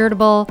less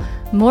irritable,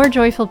 more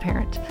joyful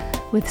parent.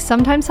 With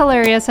sometimes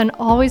hilarious and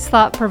always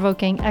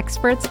thought-provoking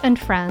experts and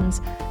friends,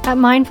 at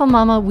Mindful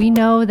Mama, we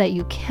know that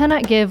you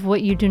cannot give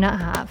what you do not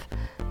have.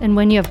 And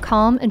when you have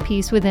calm and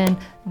peace within,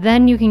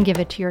 then you can give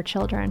it to your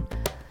children.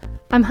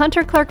 I'm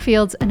Hunter Clark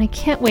Fields, and I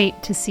can't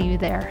wait to see you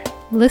there.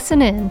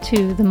 Listen in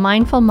to the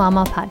Mindful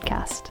Mama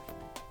podcast.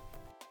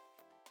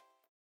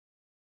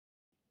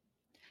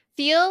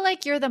 Feel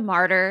like you're the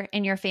martyr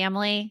in your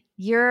family?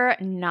 You're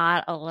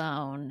not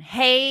alone.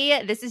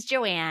 Hey, this is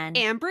Joanne.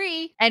 And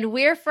Bree. And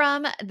we're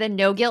from the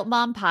No Guilt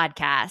Mom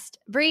podcast.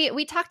 Bree,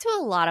 we talk to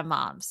a lot of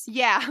moms.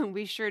 Yeah,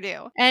 we sure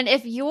do. And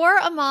if you're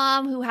a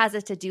mom who has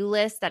a to-do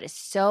list that is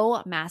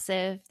so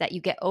massive that you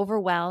get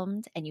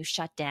overwhelmed and you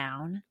shut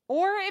down,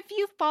 or if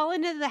you fall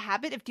into the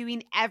habit of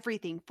doing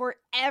everything for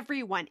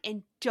everyone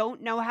and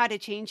don't know how to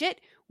change it,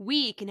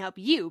 we can help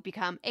you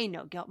become a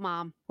no-guilt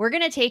mom. we're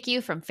going to take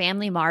you from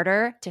family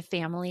martyr to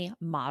family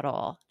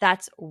model.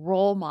 That's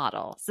role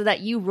model, so that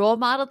you role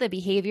model the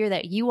behavior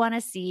that you want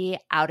to see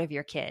out of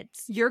your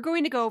kids. You're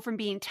going to go from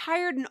being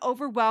tired and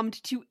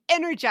overwhelmed to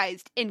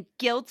energized and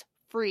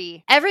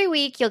guilt-free. Every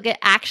week, you'll get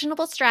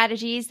actionable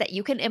strategies that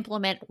you can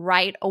implement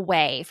right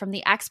away from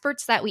the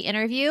experts that we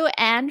interview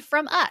and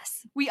from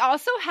us. We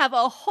also have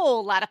a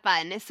whole lot of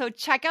fun, so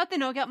check out the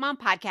No Guilt Mom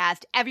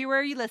podcast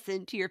everywhere you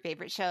listen to your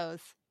favorite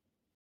shows.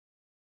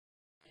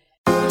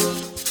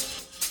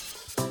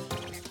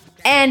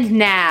 And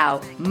now,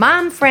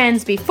 mom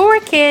friends before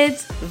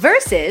kids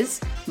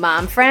versus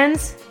mom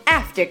friends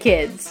after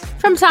kids.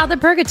 From Toddler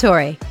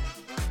Purgatory.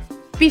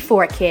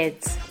 Before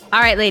kids. All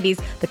right, ladies,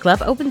 the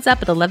club opens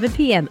up at 11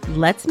 p.m.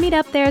 Let's meet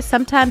up there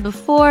sometime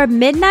before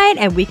midnight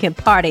and we can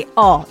party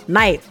all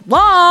night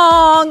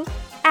long.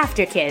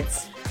 After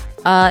kids.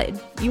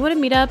 You want to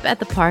meet up at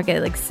the park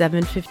at like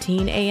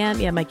 7:15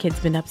 a.m.? Yeah, my kid's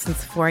been up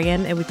since 4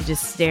 a.m. and we could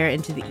just stare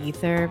into the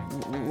ether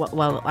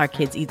while our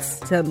kids eat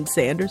some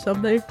sand or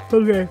something.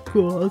 Okay,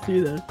 cool. I'll see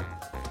you then.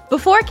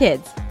 Before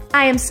kids.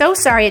 I am so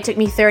sorry it took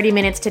me 30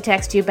 minutes to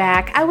text you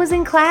back. I was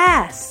in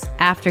class.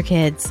 After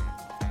kids.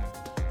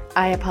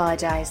 I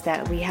apologize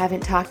that we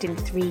haven't talked in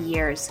 3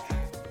 years.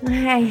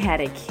 I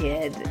had a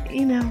kid,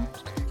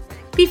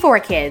 before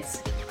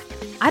kids.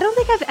 I don't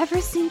think I've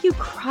ever seen you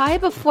cry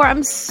before.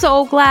 I'm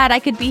so glad I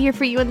could be here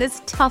for you in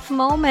this tough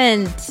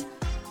moment.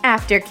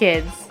 After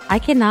kids. I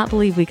cannot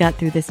believe we got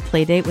through this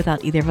play date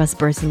without either of us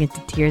bursting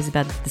into tears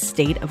about the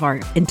state of our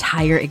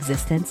entire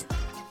existence.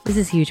 This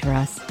is huge for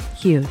us.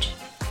 Huge.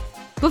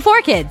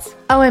 Before kids.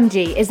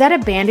 OMG, is that a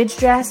bandage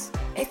dress?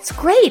 It's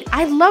great.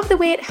 I love the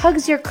way it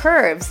hugs your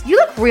curves. You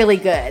look really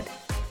good.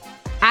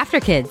 After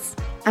kids.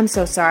 I'm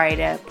so sorry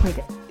to point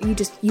it.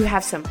 You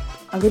have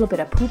a little bit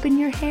of poop in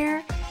your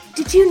hair.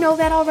 Did you know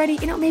that already?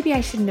 Maybe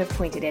I shouldn't have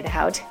pointed it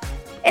out.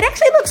 It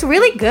actually looks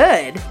really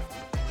good.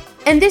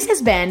 And this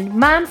has been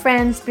Mom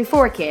Friends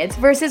Before Kids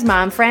versus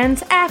Mom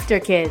Friends After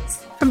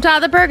Kids. From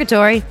Toddler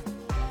Purgatory.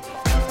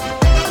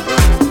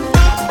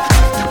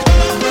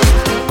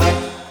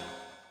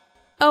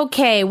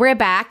 Okay, we're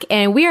back,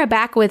 and we are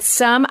back with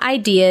some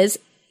ideas.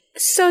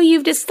 So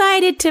you've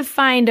decided to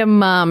find a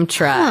mom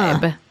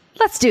tribe.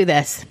 Let's do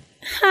this.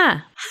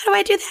 How do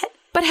I do that?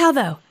 But how,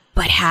 though?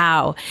 But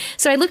how?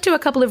 So I looked to a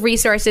couple of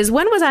resources.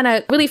 One was on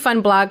a really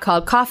fun blog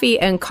called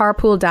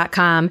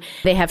coffeeandcarpool.com.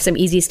 They have some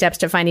easy steps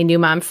to finding new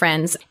mom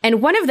friends.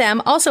 And one of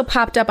them also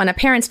popped up on a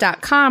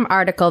parents.com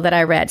article that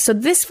I read. So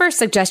this first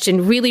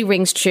suggestion really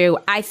rings true,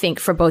 I think,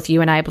 for both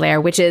you and I,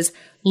 Blair, which is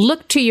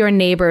look to your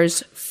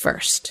neighbors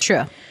first.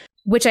 True.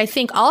 Which I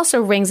think also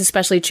rings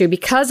especially true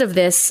because of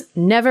this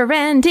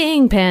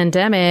never-ending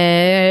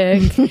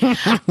pandemic.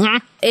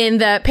 In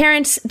the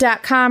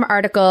parents.com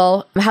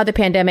article, How the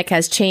Pandemic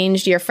Has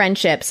Changed Your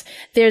Friendships,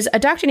 there's a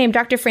doctor named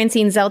Dr.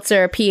 Francine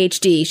Zeltzer,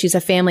 PhD. She's a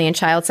family and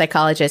child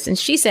psychologist. And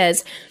she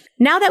says,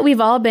 now that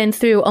we've all been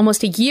through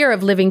almost a year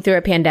of living through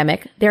a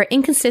pandemic, there are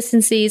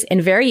inconsistencies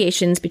and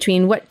variations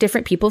between what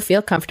different people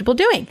feel comfortable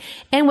doing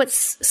and what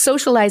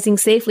socializing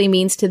safely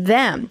means to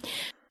them.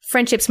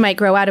 Friendships might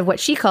grow out of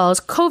what she calls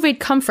COVID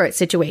comfort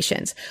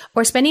situations,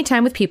 or spending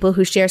time with people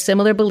who share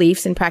similar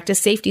beliefs and practice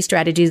safety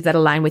strategies that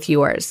align with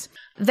yours.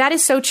 That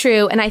is so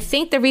true. And I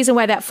think the reason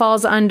why that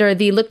falls under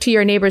the look to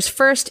your neighbors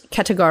first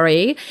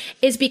category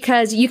is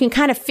because you can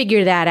kind of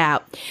figure that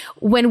out.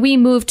 When we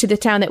moved to the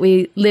town that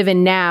we live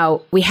in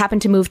now, we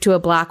happened to move to a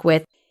block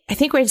with, I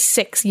think we're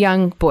 6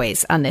 young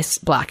boys on this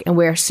block, and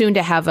we're soon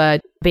to have a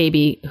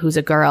baby who's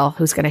a girl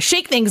who's going to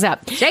shake things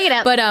up. Shake it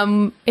up. But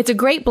it's a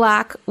great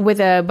block with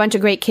a bunch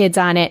of great kids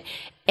on it,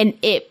 and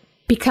it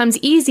becomes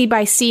easy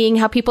by seeing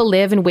how people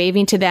live and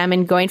waving to them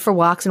and going for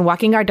walks and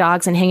walking our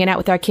dogs and hanging out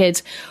with our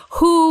kids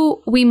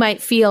who we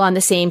might feel on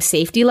the same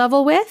safety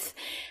level with,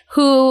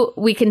 who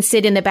we can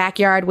sit in the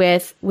backyard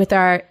with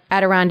our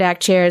Adirondack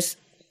chairs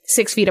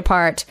 6 feet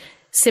apart,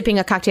 sipping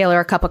a cocktail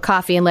or a cup of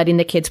coffee and letting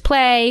the kids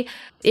play,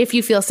 if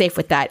you feel safe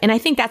with that. And I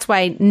think that's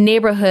why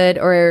neighborhood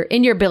or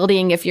in your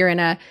building, if you're in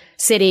a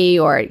city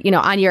or,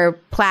 on your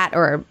plat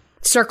or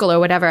circle or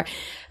whatever,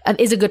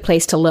 is a good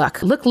place to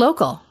look. Look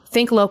local,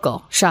 think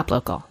local, shop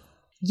local.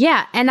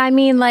 Yeah. And I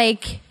mean,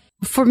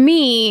 for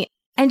me,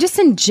 and just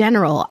in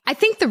general, I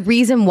think the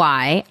reason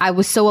why I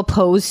was so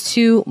opposed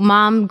to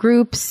mom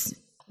groups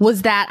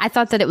was that I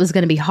thought that it was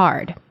going to be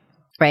hard,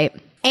 right?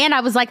 And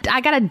I was like,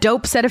 I got a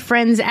dope set of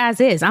friends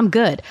as is. I'm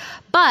good.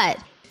 But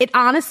it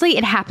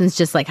happens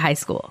just like high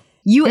school.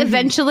 You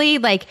eventually,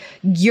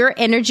 your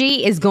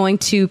energy is going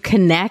to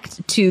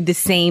connect to the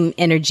same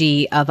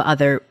energy of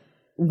other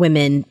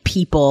women,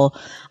 people,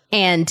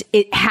 and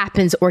it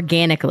happens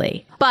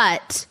organically.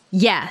 But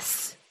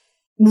yes,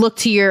 look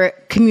to your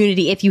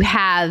community if you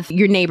have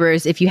your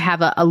neighbors, if you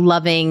have a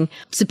loving,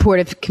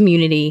 supportive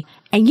community.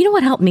 And you know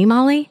what helped me,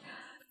 Molly?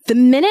 The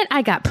minute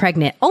I got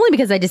pregnant, only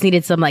because I just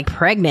needed some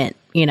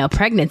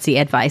pregnancy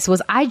advice,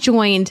 was I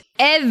joined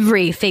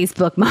every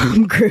Facebook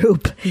mom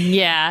group.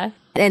 Yeah.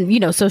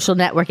 And, social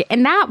networking.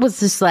 And that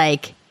was just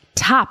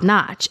top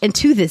notch. And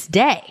to this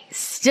day,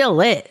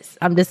 still is.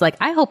 I'm just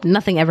I hope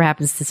nothing ever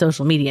happens to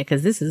social media,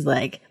 because this is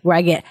where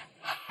I get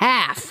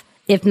half,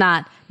 if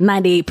not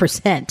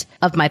 98%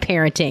 of my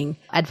parenting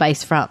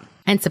advice from,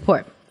 and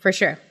support, for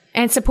sure.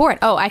 And support.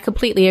 Oh, I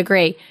completely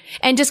agree.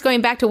 And just going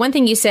back to one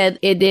thing you said,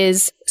 it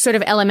is sort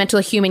of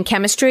elemental human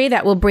chemistry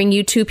that will bring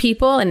you to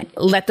people and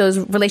let those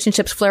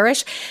relationships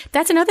flourish.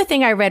 That's another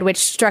thing I read, which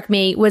struck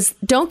me, was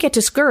don't get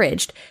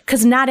discouraged,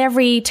 because not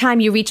every time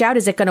you reach out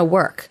is it going to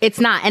work. It's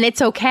not. And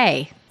it's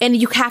okay. And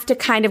you have to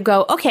kind of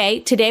go, okay,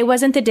 today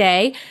wasn't the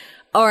day.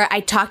 Or I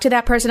talked to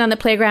that person on the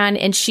playground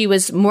and she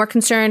was more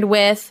concerned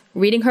with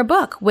reading her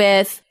book,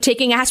 with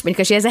taking aspirin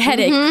because she has a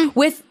headache,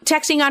 with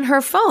texting on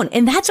her phone.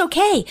 And that's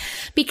okay,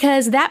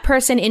 because that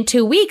person in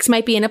 2 weeks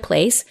might be in a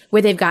place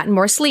where they've gotten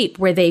more sleep,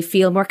 where they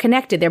feel more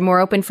connected. They're more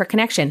open for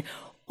connection.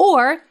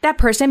 Or that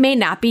person may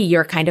not be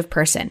your kind of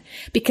person,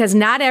 because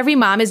not every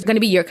mom is going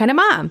to be your kind of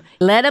mom.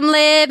 Let them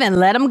live and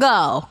let them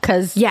go.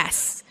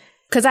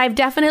 Because I've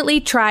definitely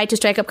tried to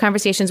strike up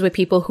conversations with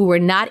people who were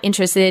not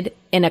interested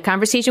in a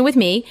conversation with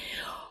me,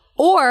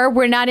 or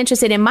were not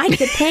interested in my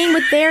kid playing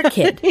with their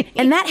kid.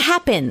 And that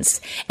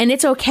happens. And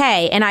it's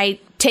okay. And I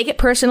take it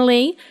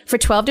personally for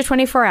 12 to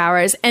 24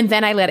 hours, and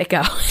then I let it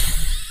go.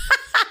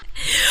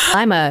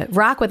 I'm a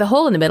rock with a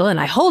hole in the middle, and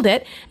I hold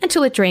it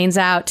until it drains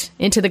out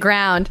into the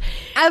ground.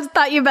 I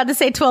thought you were about to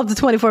say 12 to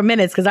 24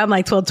 minutes because I'm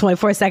like 12 to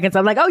 24 seconds.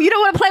 I'm like, oh, you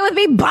don't want to play with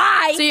me?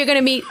 Bye. So you're going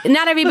to be,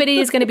 not everybody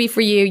is going to be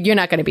for you. You're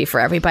not going to be for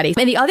everybody.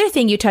 And the other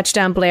thing you touched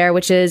on, Blair,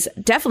 which is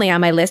definitely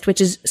on my list,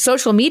 which is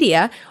social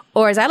media,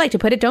 or as I like to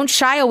put it, don't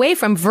shy away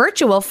from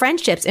virtual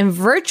friendships and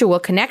virtual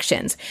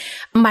connections.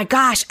 My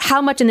gosh,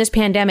 how much in this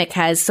pandemic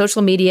has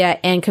social media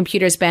and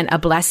computers been a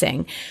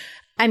blessing?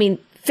 I mean,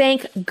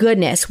 thank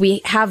goodness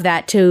we have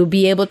that to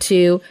be able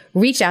to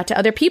reach out to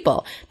other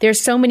people.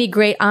 There's so many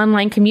great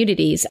online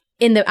communities.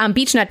 On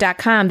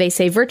beechnut.com, they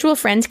say virtual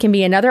friends can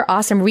be another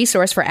awesome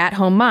resource for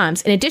at-home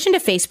moms. In addition to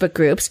Facebook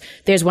groups,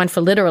 there's one for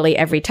literally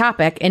every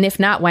topic. And if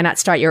not, why not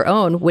start your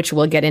own, which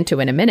we'll get into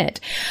in a minute.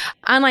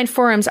 Online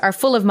forums are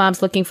full of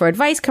moms looking for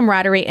advice,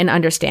 camaraderie, and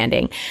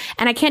understanding.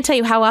 And I can't tell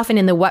you how often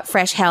in the What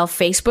Fresh Hell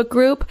Facebook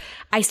group,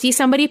 I see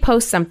somebody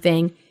post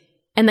something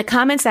and the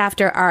comments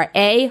after are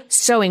A,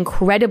 so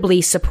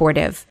incredibly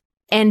supportive,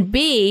 and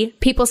B,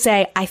 people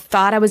say, I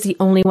thought I was the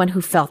only one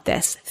who felt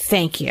this.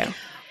 Thank you.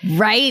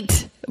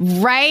 Right.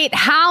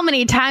 How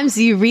many times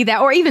do you read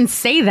that or even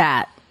say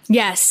that?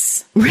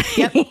 Yes.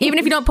 Yep. Even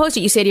if you don't post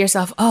it, you say to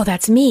yourself, oh,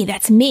 that's me.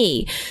 That's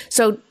me.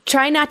 So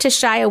try not to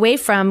shy away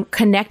from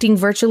connecting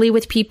virtually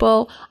with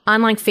people,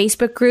 online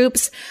Facebook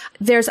groups.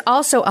 There's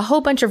also a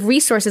whole bunch of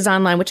resources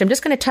online, which I'm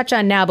just going to touch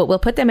on now, but we'll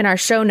put them in our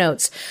show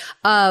notes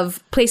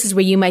of places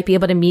where you might be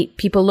able to meet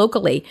people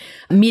locally.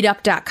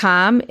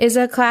 Meetup.com is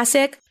a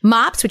classic.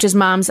 MOPS, which is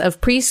Moms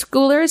of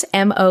Preschoolers,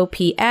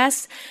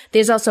 MOPS.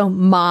 There's also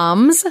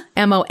MOMS,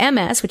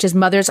 MOMS, which is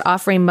Mothers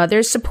Offering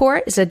Mothers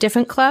Support, is a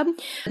different club.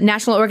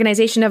 National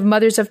Organization of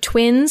Mothers of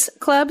Twins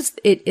clubs.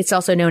 It's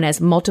also known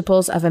as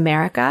Multiples of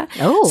America.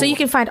 Oh. So you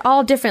can find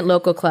all different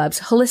local clubs.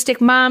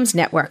 Holistic Moms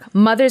Network,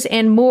 Mothers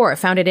and More,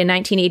 founded in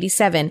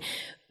 1987,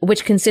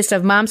 which consists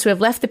of moms who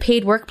have left the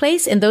paid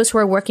workplace and those who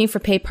are working for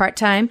paid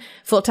part-time,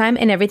 full-time,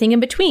 and everything in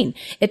between.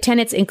 Its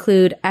tenets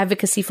include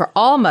advocacy for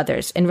all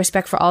mothers and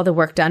respect for all the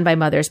work done by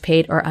mothers,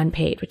 paid or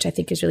unpaid, which I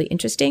think is really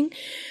interesting.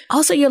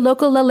 Also, your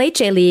local La Leche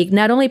League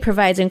not only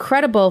provides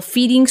incredible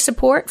feeding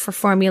support for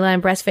formula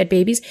and breastfed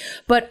babies,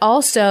 but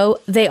also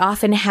they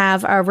often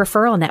have a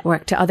referral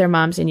network to other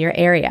moms in your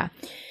area.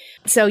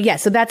 So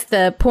so that's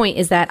the point,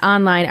 is that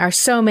online are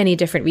so many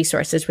different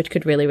resources which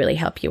could really, really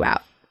help you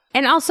out.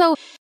 And also,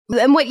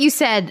 and what you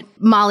said,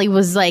 Molly,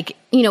 was like,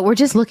 we're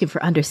just looking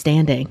for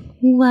understanding.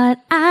 What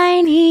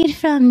I need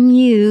from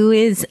you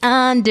is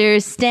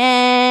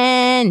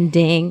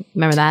understanding.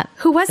 Remember that?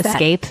 Who was that?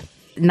 Escape.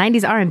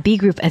 90s R&B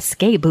group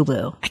Escape,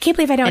 boo-boo. I can't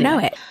believe I don't know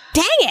it.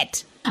 Dang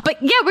it!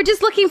 But yeah, we're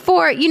just looking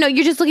for,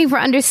 you're just looking for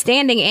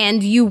understanding,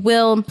 and you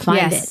will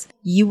find it.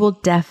 You will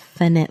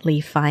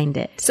definitely find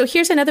it. So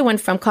here's another one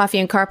from Coffee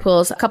and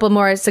Carpools. A couple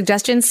more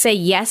suggestions. Say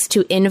yes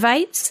to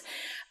invites,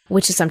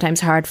 which is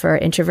sometimes hard for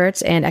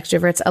introverts and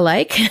extroverts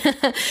alike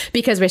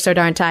because we're so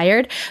darn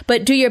tired.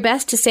 But do your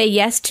best to say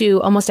yes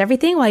to almost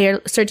everything while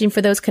you're searching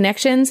for those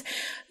connections.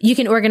 You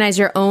can organize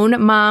your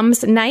own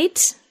mom's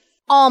night.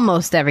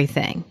 Almost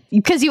everything.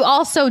 Because you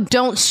also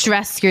don't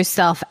stress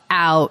yourself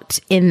out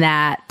in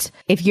that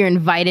if you're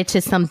invited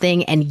to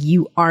something and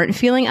you aren't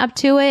feeling up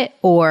to it,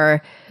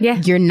 or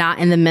you're not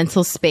in the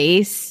mental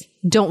space,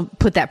 don't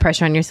put that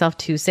pressure on yourself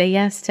to say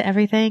yes to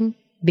everything.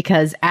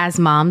 Because as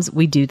moms,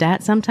 we do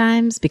that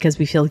sometimes because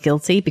we feel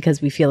guilty,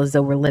 because we feel as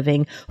though we're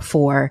living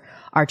for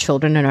our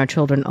children and our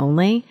children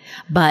only.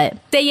 But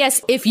say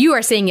yes if you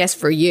are saying yes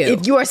for you.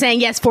 If you are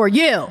saying yes for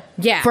you.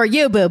 Yeah. For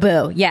you,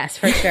 boo-boo. Yes,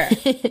 for sure.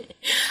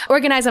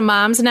 Organize a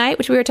mom's night,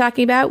 which we were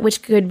talking about,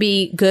 which could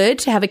be good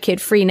to have a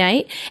kid-free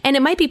night. And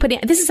it might be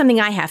this is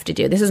something I have to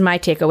do. This is my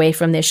takeaway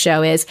from this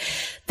show, is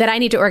that I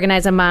need to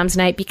organize a mom's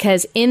night,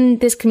 because in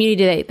this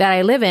community that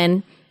I live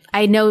in,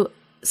 I know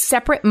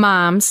separate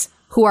moms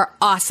who are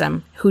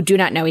awesome, who do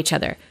not know each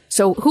other.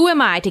 So who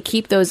am I to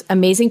keep those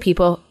amazing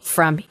people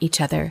from each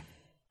other?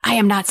 I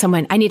am not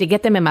someone. I need to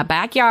get them in my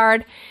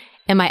backyard,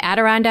 in my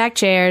Adirondack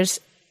chairs,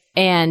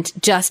 and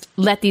just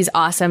let these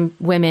awesome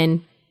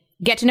women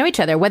get to know each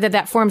other. Whether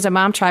that forms a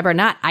mom tribe or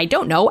not, I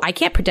don't know. I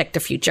can't predict the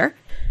future,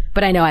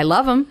 but I know I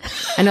love them.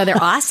 I know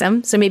they're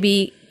awesome. So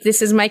maybe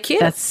this is my cue.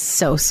 That's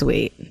so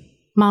sweet.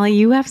 Molly,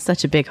 you have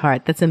such a big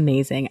heart. That's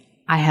amazing.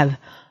 I have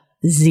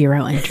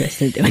zero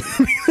interest in doing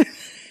it.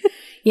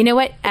 You know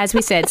what? As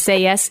we said,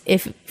 say yes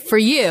if for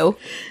you,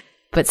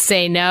 but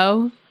say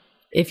no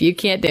if you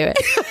can't do it.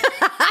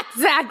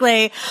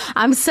 Exactly.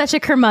 I'm such a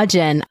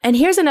curmudgeon. And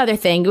here's another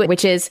thing,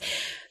 which is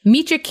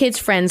meet your kids'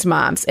 friends'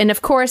 moms. And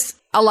of course,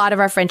 a lot of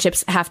our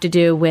friendships have to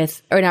do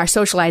with, or our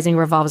socializing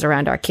revolves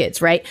around our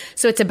kids, right?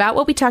 So it's about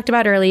what we talked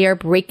about earlier,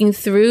 breaking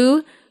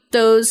through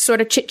those sort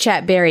of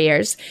chit-chat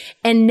barriers.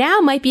 And now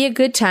might be a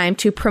good time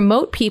to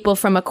promote people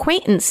from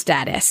acquaintance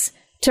status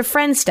to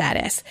friend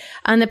status.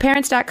 On the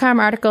parents.com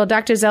article,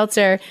 Dr.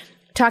 Zeltzer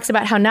talks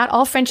about how not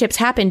all friendships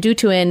happen due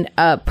to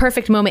a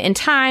perfect moment in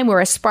time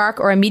where a spark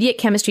or immediate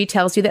chemistry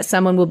tells you that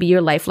someone will be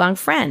your lifelong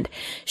friend.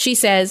 She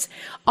says,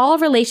 all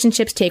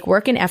relationships take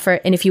work and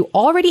effort, and if you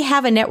already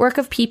have a network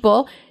of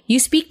people you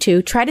speak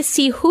to, try to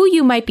see who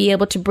you might be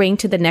able to bring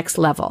to the next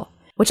level,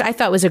 which I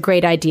thought was a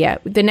great idea.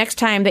 The next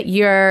time that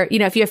you're,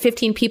 if you have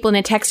 15 people in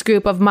a text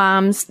group of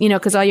moms,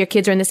 because all your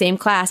kids are in the same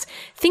class,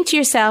 think to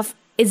yourself,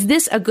 is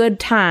this a good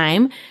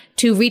time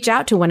to reach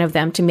out to one of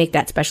them to make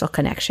that special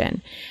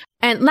connection?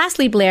 And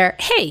lastly, Blair,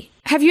 hey,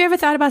 have you ever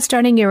thought about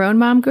starting your own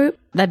mom group?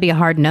 That'd be a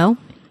hard no.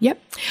 Yep.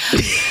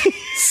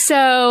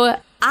 So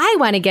I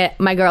want to get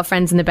my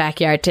girlfriends in the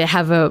backyard to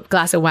have a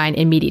glass of wine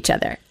and meet each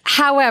other.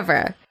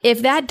 However,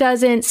 if that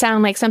doesn't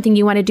sound like something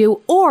you want to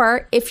do,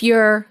 or if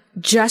you're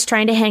just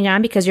trying to hang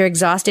on because you're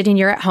exhausted and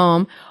you're at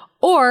home,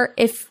 or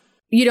if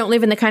you don't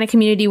live in the kind of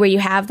community where you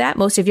have that,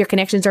 most of your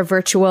connections are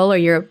virtual, or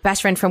your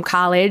best friend from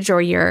college,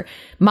 or your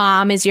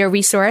mom is your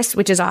resource,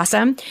 which is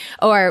awesome,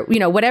 or,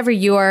 whatever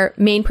your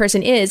main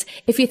person is,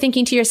 if you're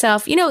thinking to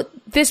yourself,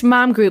 this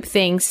mom group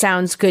thing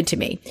sounds good to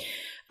me.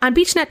 On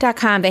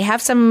beechnut.com, they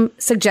have some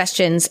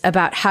suggestions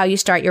about how you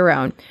start your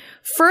own.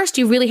 First,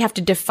 you really have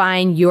to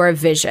define your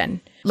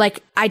vision.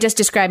 Like I just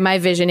described, my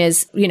vision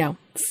is,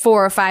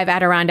 4 or 5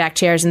 Adirondack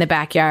chairs in the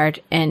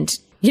backyard, and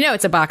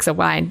it's a box of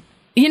wine.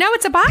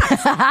 It's a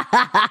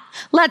box.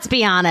 Let's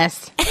be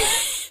honest.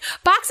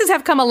 Boxes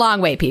have come a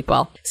long way,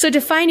 people. So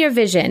define your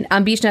vision.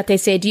 On BeechNut, they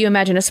say, do you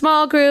imagine a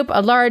small group,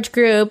 a large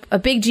group, a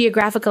big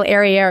geographical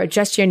area, or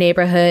just your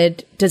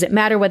neighborhood? Does it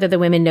matter whether the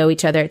women know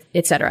each other,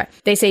 etc.?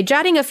 They say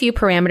jotting a few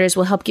parameters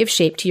will help give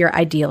shape to your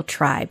ideal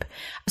tribe.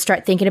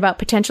 Start thinking about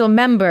potential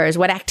members,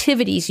 what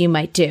activities you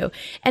might do,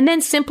 and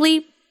then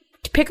simply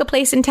pick a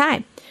place and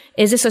time.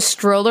 Is this a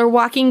stroller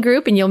walking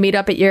group and you'll meet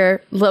up at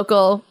your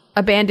local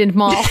abandoned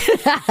mall?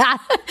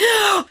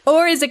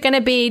 Or is it going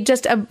to be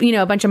just a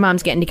bunch of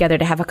moms getting together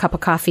to have a cup of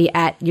coffee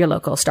at your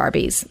local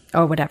Starbucks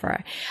or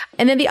whatever?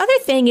 And then the other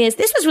thing is,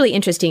 this was really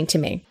interesting to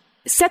me.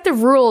 Set the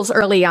rules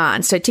early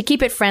on. So to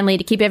keep it friendly,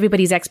 to keep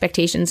everybody's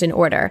expectations in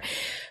order.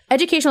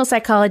 Educational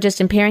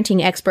psychologist and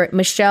parenting expert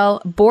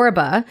Michelle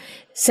Borba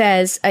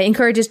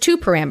encourages 2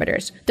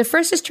 parameters. The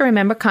first is to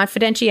remember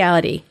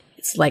confidentiality.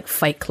 It's like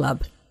Fight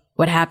Club.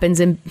 What happens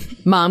in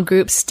mom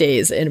group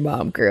stays in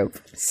mom group.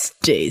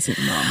 Stays in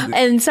mom group.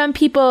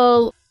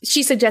 And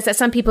she suggests that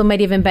some people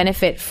might even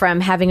benefit from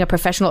having a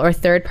professional or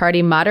third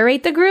party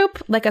moderate the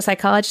group, like a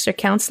psychologist or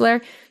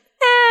counselor.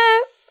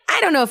 I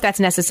don't know if that's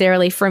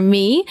necessarily for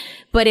me,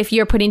 but if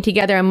you're putting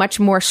together a much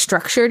more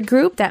structured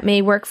group, that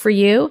may work for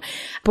you.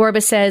 Borba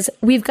says,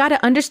 we've got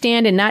to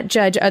understand and not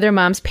judge other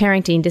moms'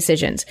 parenting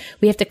decisions.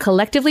 We have to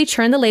collectively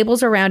turn the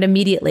labels around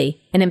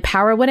immediately and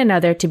empower one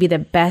another to be the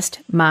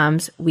best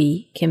moms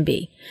we can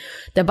be.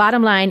 The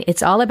bottom line,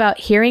 it's all about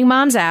hearing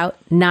moms out,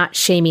 not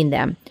shaming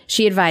them.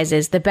 She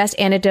advises the best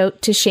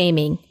antidote to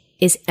shaming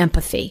is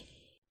empathy.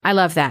 I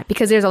love that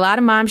because there's a lot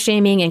of mom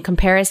shaming and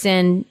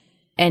comparison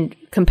and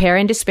compare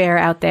and despair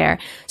out there.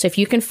 So if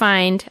you can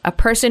find a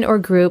person or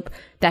group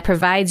that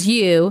provides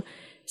you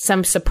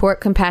some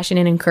support, compassion,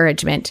 and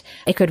encouragement,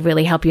 it could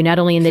really help you not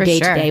only in the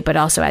day-to-day, but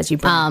also as you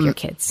bring up your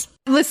kids.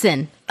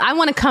 Listen, I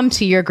want to come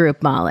to your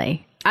group,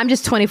 Molly. I'm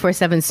just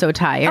 24/7 so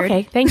tired.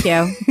 Okay, thank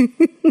you.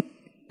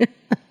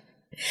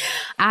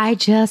 I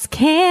just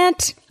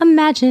can't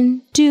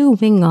imagine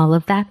doing all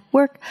of that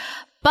work.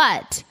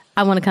 But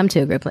I want to come to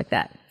a group like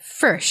that.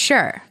 For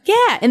sure.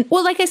 Yeah. And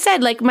well, like I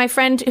said, like my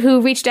friend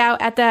who reached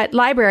out at that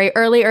library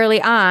early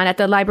on at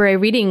the library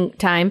reading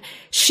time,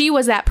 she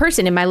was that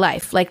person in my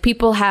life. Like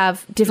people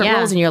have different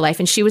roles in your life.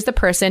 And she was the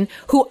person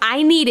who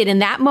I needed in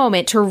that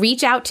moment to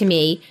reach out to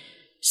me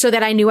so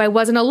that I knew I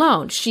wasn't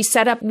alone. She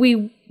set up,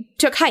 we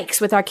took hikes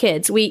with our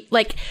kids.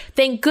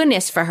 Thank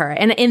goodness for her.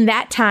 And in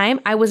that time,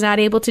 I was not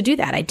able to do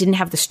that. I didn't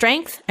have the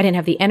strength. I didn't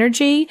have the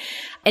energy.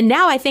 And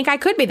now I think I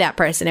could be that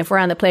person. If we're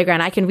on the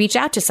playground, I can reach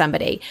out to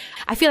somebody.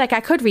 I feel like I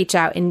could reach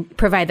out and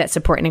provide that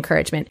support and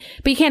encouragement,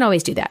 but you can't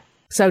always do that.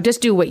 So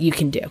just do what you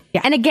can do.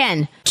 Yeah. And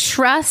again,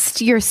 trust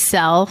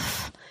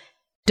yourself.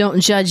 Don't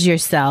judge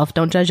yourself.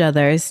 Don't judge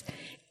others.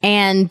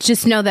 And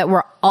just know that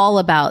we're all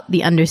about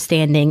the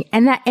understanding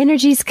and that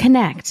energies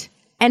connect.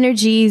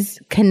 Energies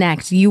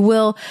connect. You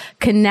will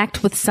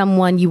connect with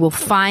someone. You will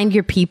find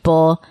your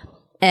people.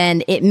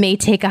 And it may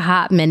take a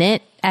hot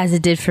minute, as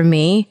it did for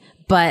me.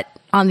 But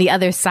on the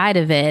other side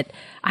of it,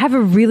 I have a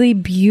really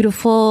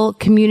beautiful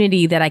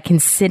community that I can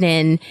sit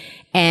in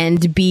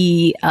and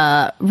be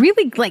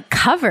really like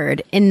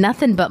covered in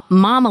nothing but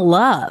mama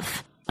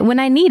love when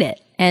I need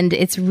it. And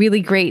it's really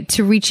great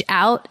to reach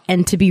out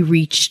and to be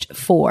reached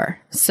for.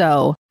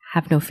 So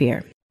have no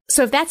fear.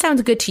 So if that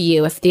sounds good to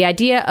you, if the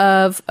idea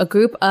of a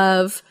group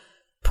of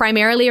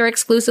primarily or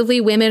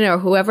exclusively women or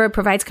whoever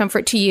provides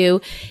comfort to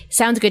you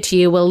sounds good to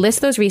you, we'll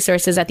list those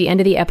resources at the end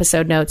of the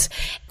episode notes.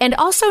 And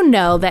also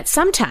know that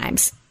some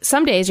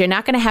days you're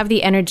not going to have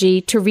the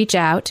energy to reach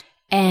out.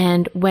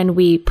 And when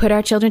we put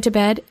our children to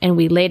bed and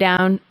we lay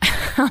down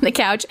on the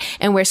couch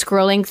and we're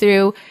scrolling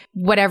through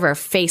whatever,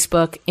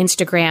 Facebook,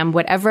 Instagram,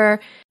 whatever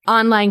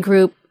online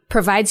group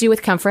provides you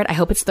with comfort. I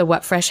hope it's the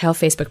What Fresh Hell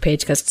Facebook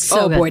page because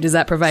boy, does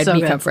that provide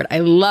me comfort. I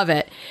love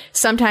it.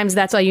 Sometimes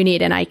that's all you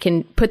need. And I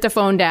can put the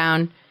phone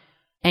down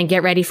and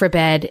get ready for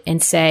bed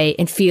and say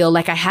and feel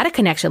like I had a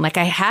connection, like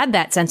I had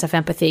that sense of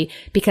empathy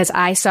because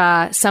I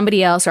saw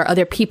somebody else or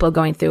other people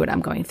going through what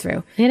I'm going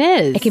through. It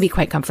is. It can be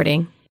quite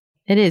comforting.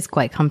 It is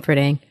quite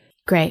comforting.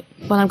 Great.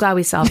 Well, I'm glad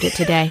we solved it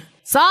today.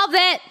 Solved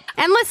it.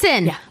 And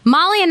listen,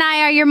 Molly and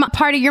I are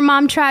part of your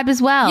mom tribe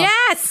as well.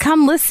 Yes.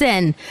 Come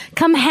listen.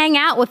 Come hang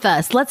out with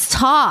us. Let's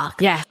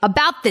talk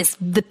about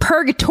the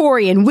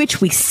purgatory in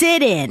which we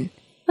sit in.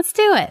 Let's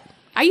do it.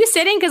 Are you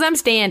sitting? Because I'm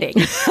standing.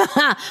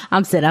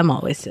 I'm sitting. I'm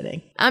always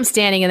sitting. I'm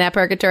standing in that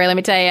purgatory. Let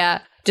me tell you,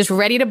 just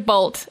ready to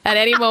bolt at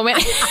any moment.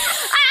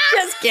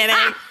 Just kidding.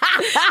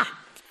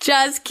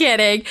 Just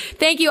kidding.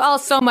 Thank you all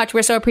so much.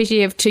 We're so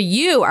appreciative to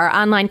you, our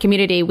online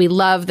community. We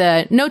love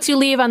the notes you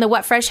leave on the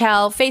What Fresh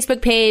Hell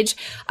Facebook page.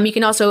 You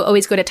can also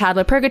always go to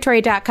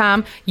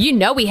toddlerpurgatory.com. You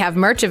know we have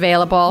merch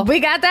available. We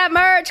got that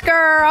merch,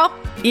 girl.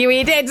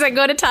 We did. So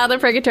go to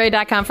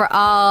toddlerpurgatory.com for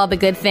all the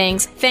good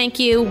things. Thank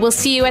you. We'll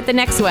see you at the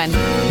next one.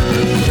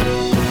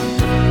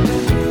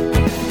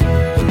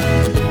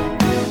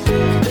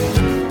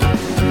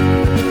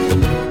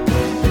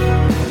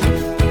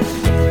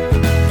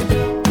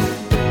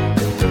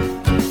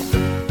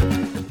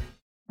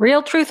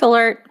 Real truth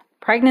alert,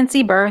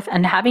 pregnancy, birth,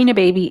 and having a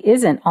baby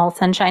isn't all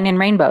sunshine and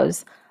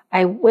rainbows.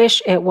 I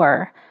wish it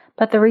were.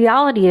 But the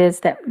reality is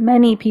that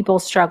many people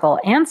struggle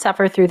and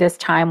suffer through this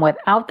time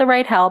without the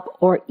right help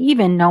or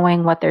even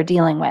knowing what they're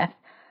dealing with.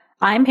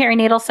 I'm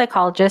perinatal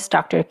psychologist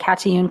Dr.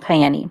 Katayun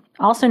Kayeni,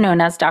 also known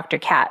as Dr.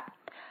 Kat.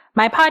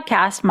 My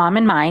podcast, Mom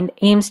and Mind,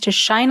 aims to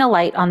shine a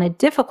light on the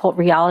difficult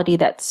reality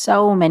that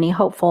so many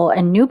hopeful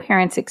and new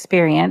parents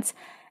experience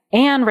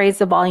and raise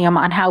the volume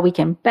on how we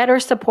can better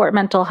support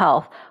mental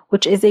health,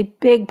 which is a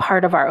big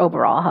part of our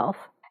overall health.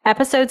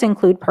 Episodes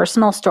include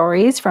personal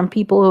stories from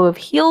people who have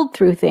healed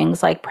through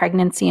things like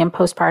pregnancy and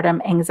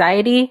postpartum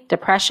anxiety,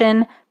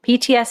 depression,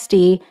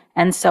 PTSD,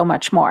 and so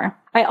much more.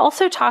 I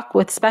also talk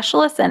with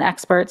specialists and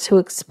experts who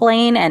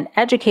explain and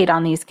educate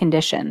on these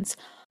conditions.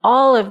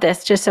 All of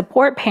this to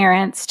support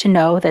parents to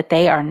know that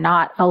they are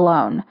not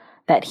alone,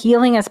 that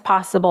healing is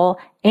possible,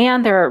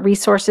 and there are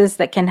resources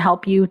that can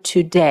help you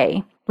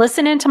today.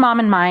 Listen into Mom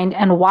and Mind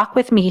and walk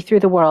with me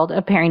through the world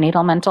of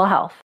perinatal mental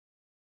health.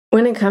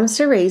 When it comes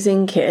to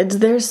raising kids,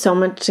 there's so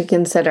much to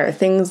consider.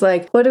 Things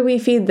like, what do we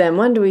feed them?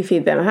 When do we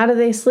feed them? How do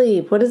they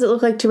sleep? What does it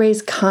look like to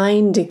raise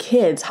kind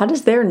kids? How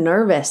does their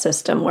nervous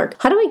system work?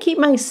 How do I keep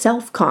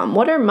myself calm?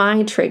 What are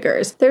my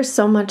triggers? There's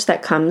so much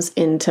that comes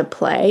into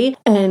play,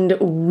 and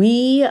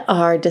we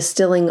are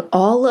distilling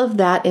all of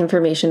that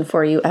information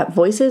for you at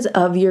Voices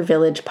of Your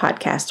Village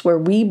podcast, where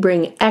we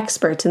bring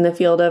experts in the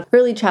field of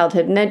early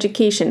childhood and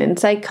education and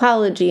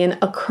psychology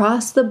and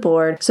across the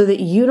board so that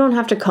you don't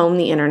have to comb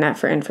the internet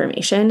for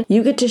information.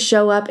 You get to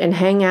show up and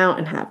hang out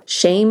and have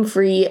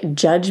shame-free,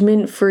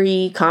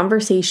 judgment-free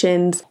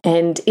conversations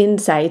and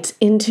insights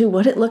into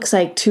what it looks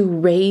like to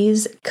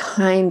raise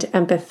kind,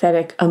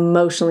 empathetic,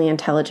 emotionally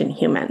intelligent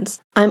humans.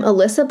 I'm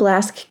Alyssa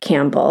Blask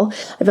Campbell.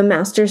 I have a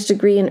master's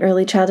degree in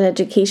early childhood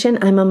education.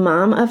 I'm a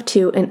mom of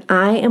 2, and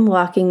I am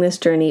walking this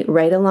journey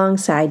right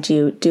alongside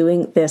you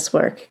doing this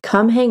work.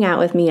 Come hang out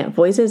with me at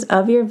Voices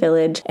of Your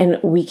Village, and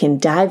we can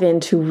dive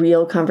into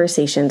real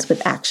conversations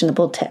with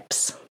actionable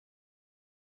tips.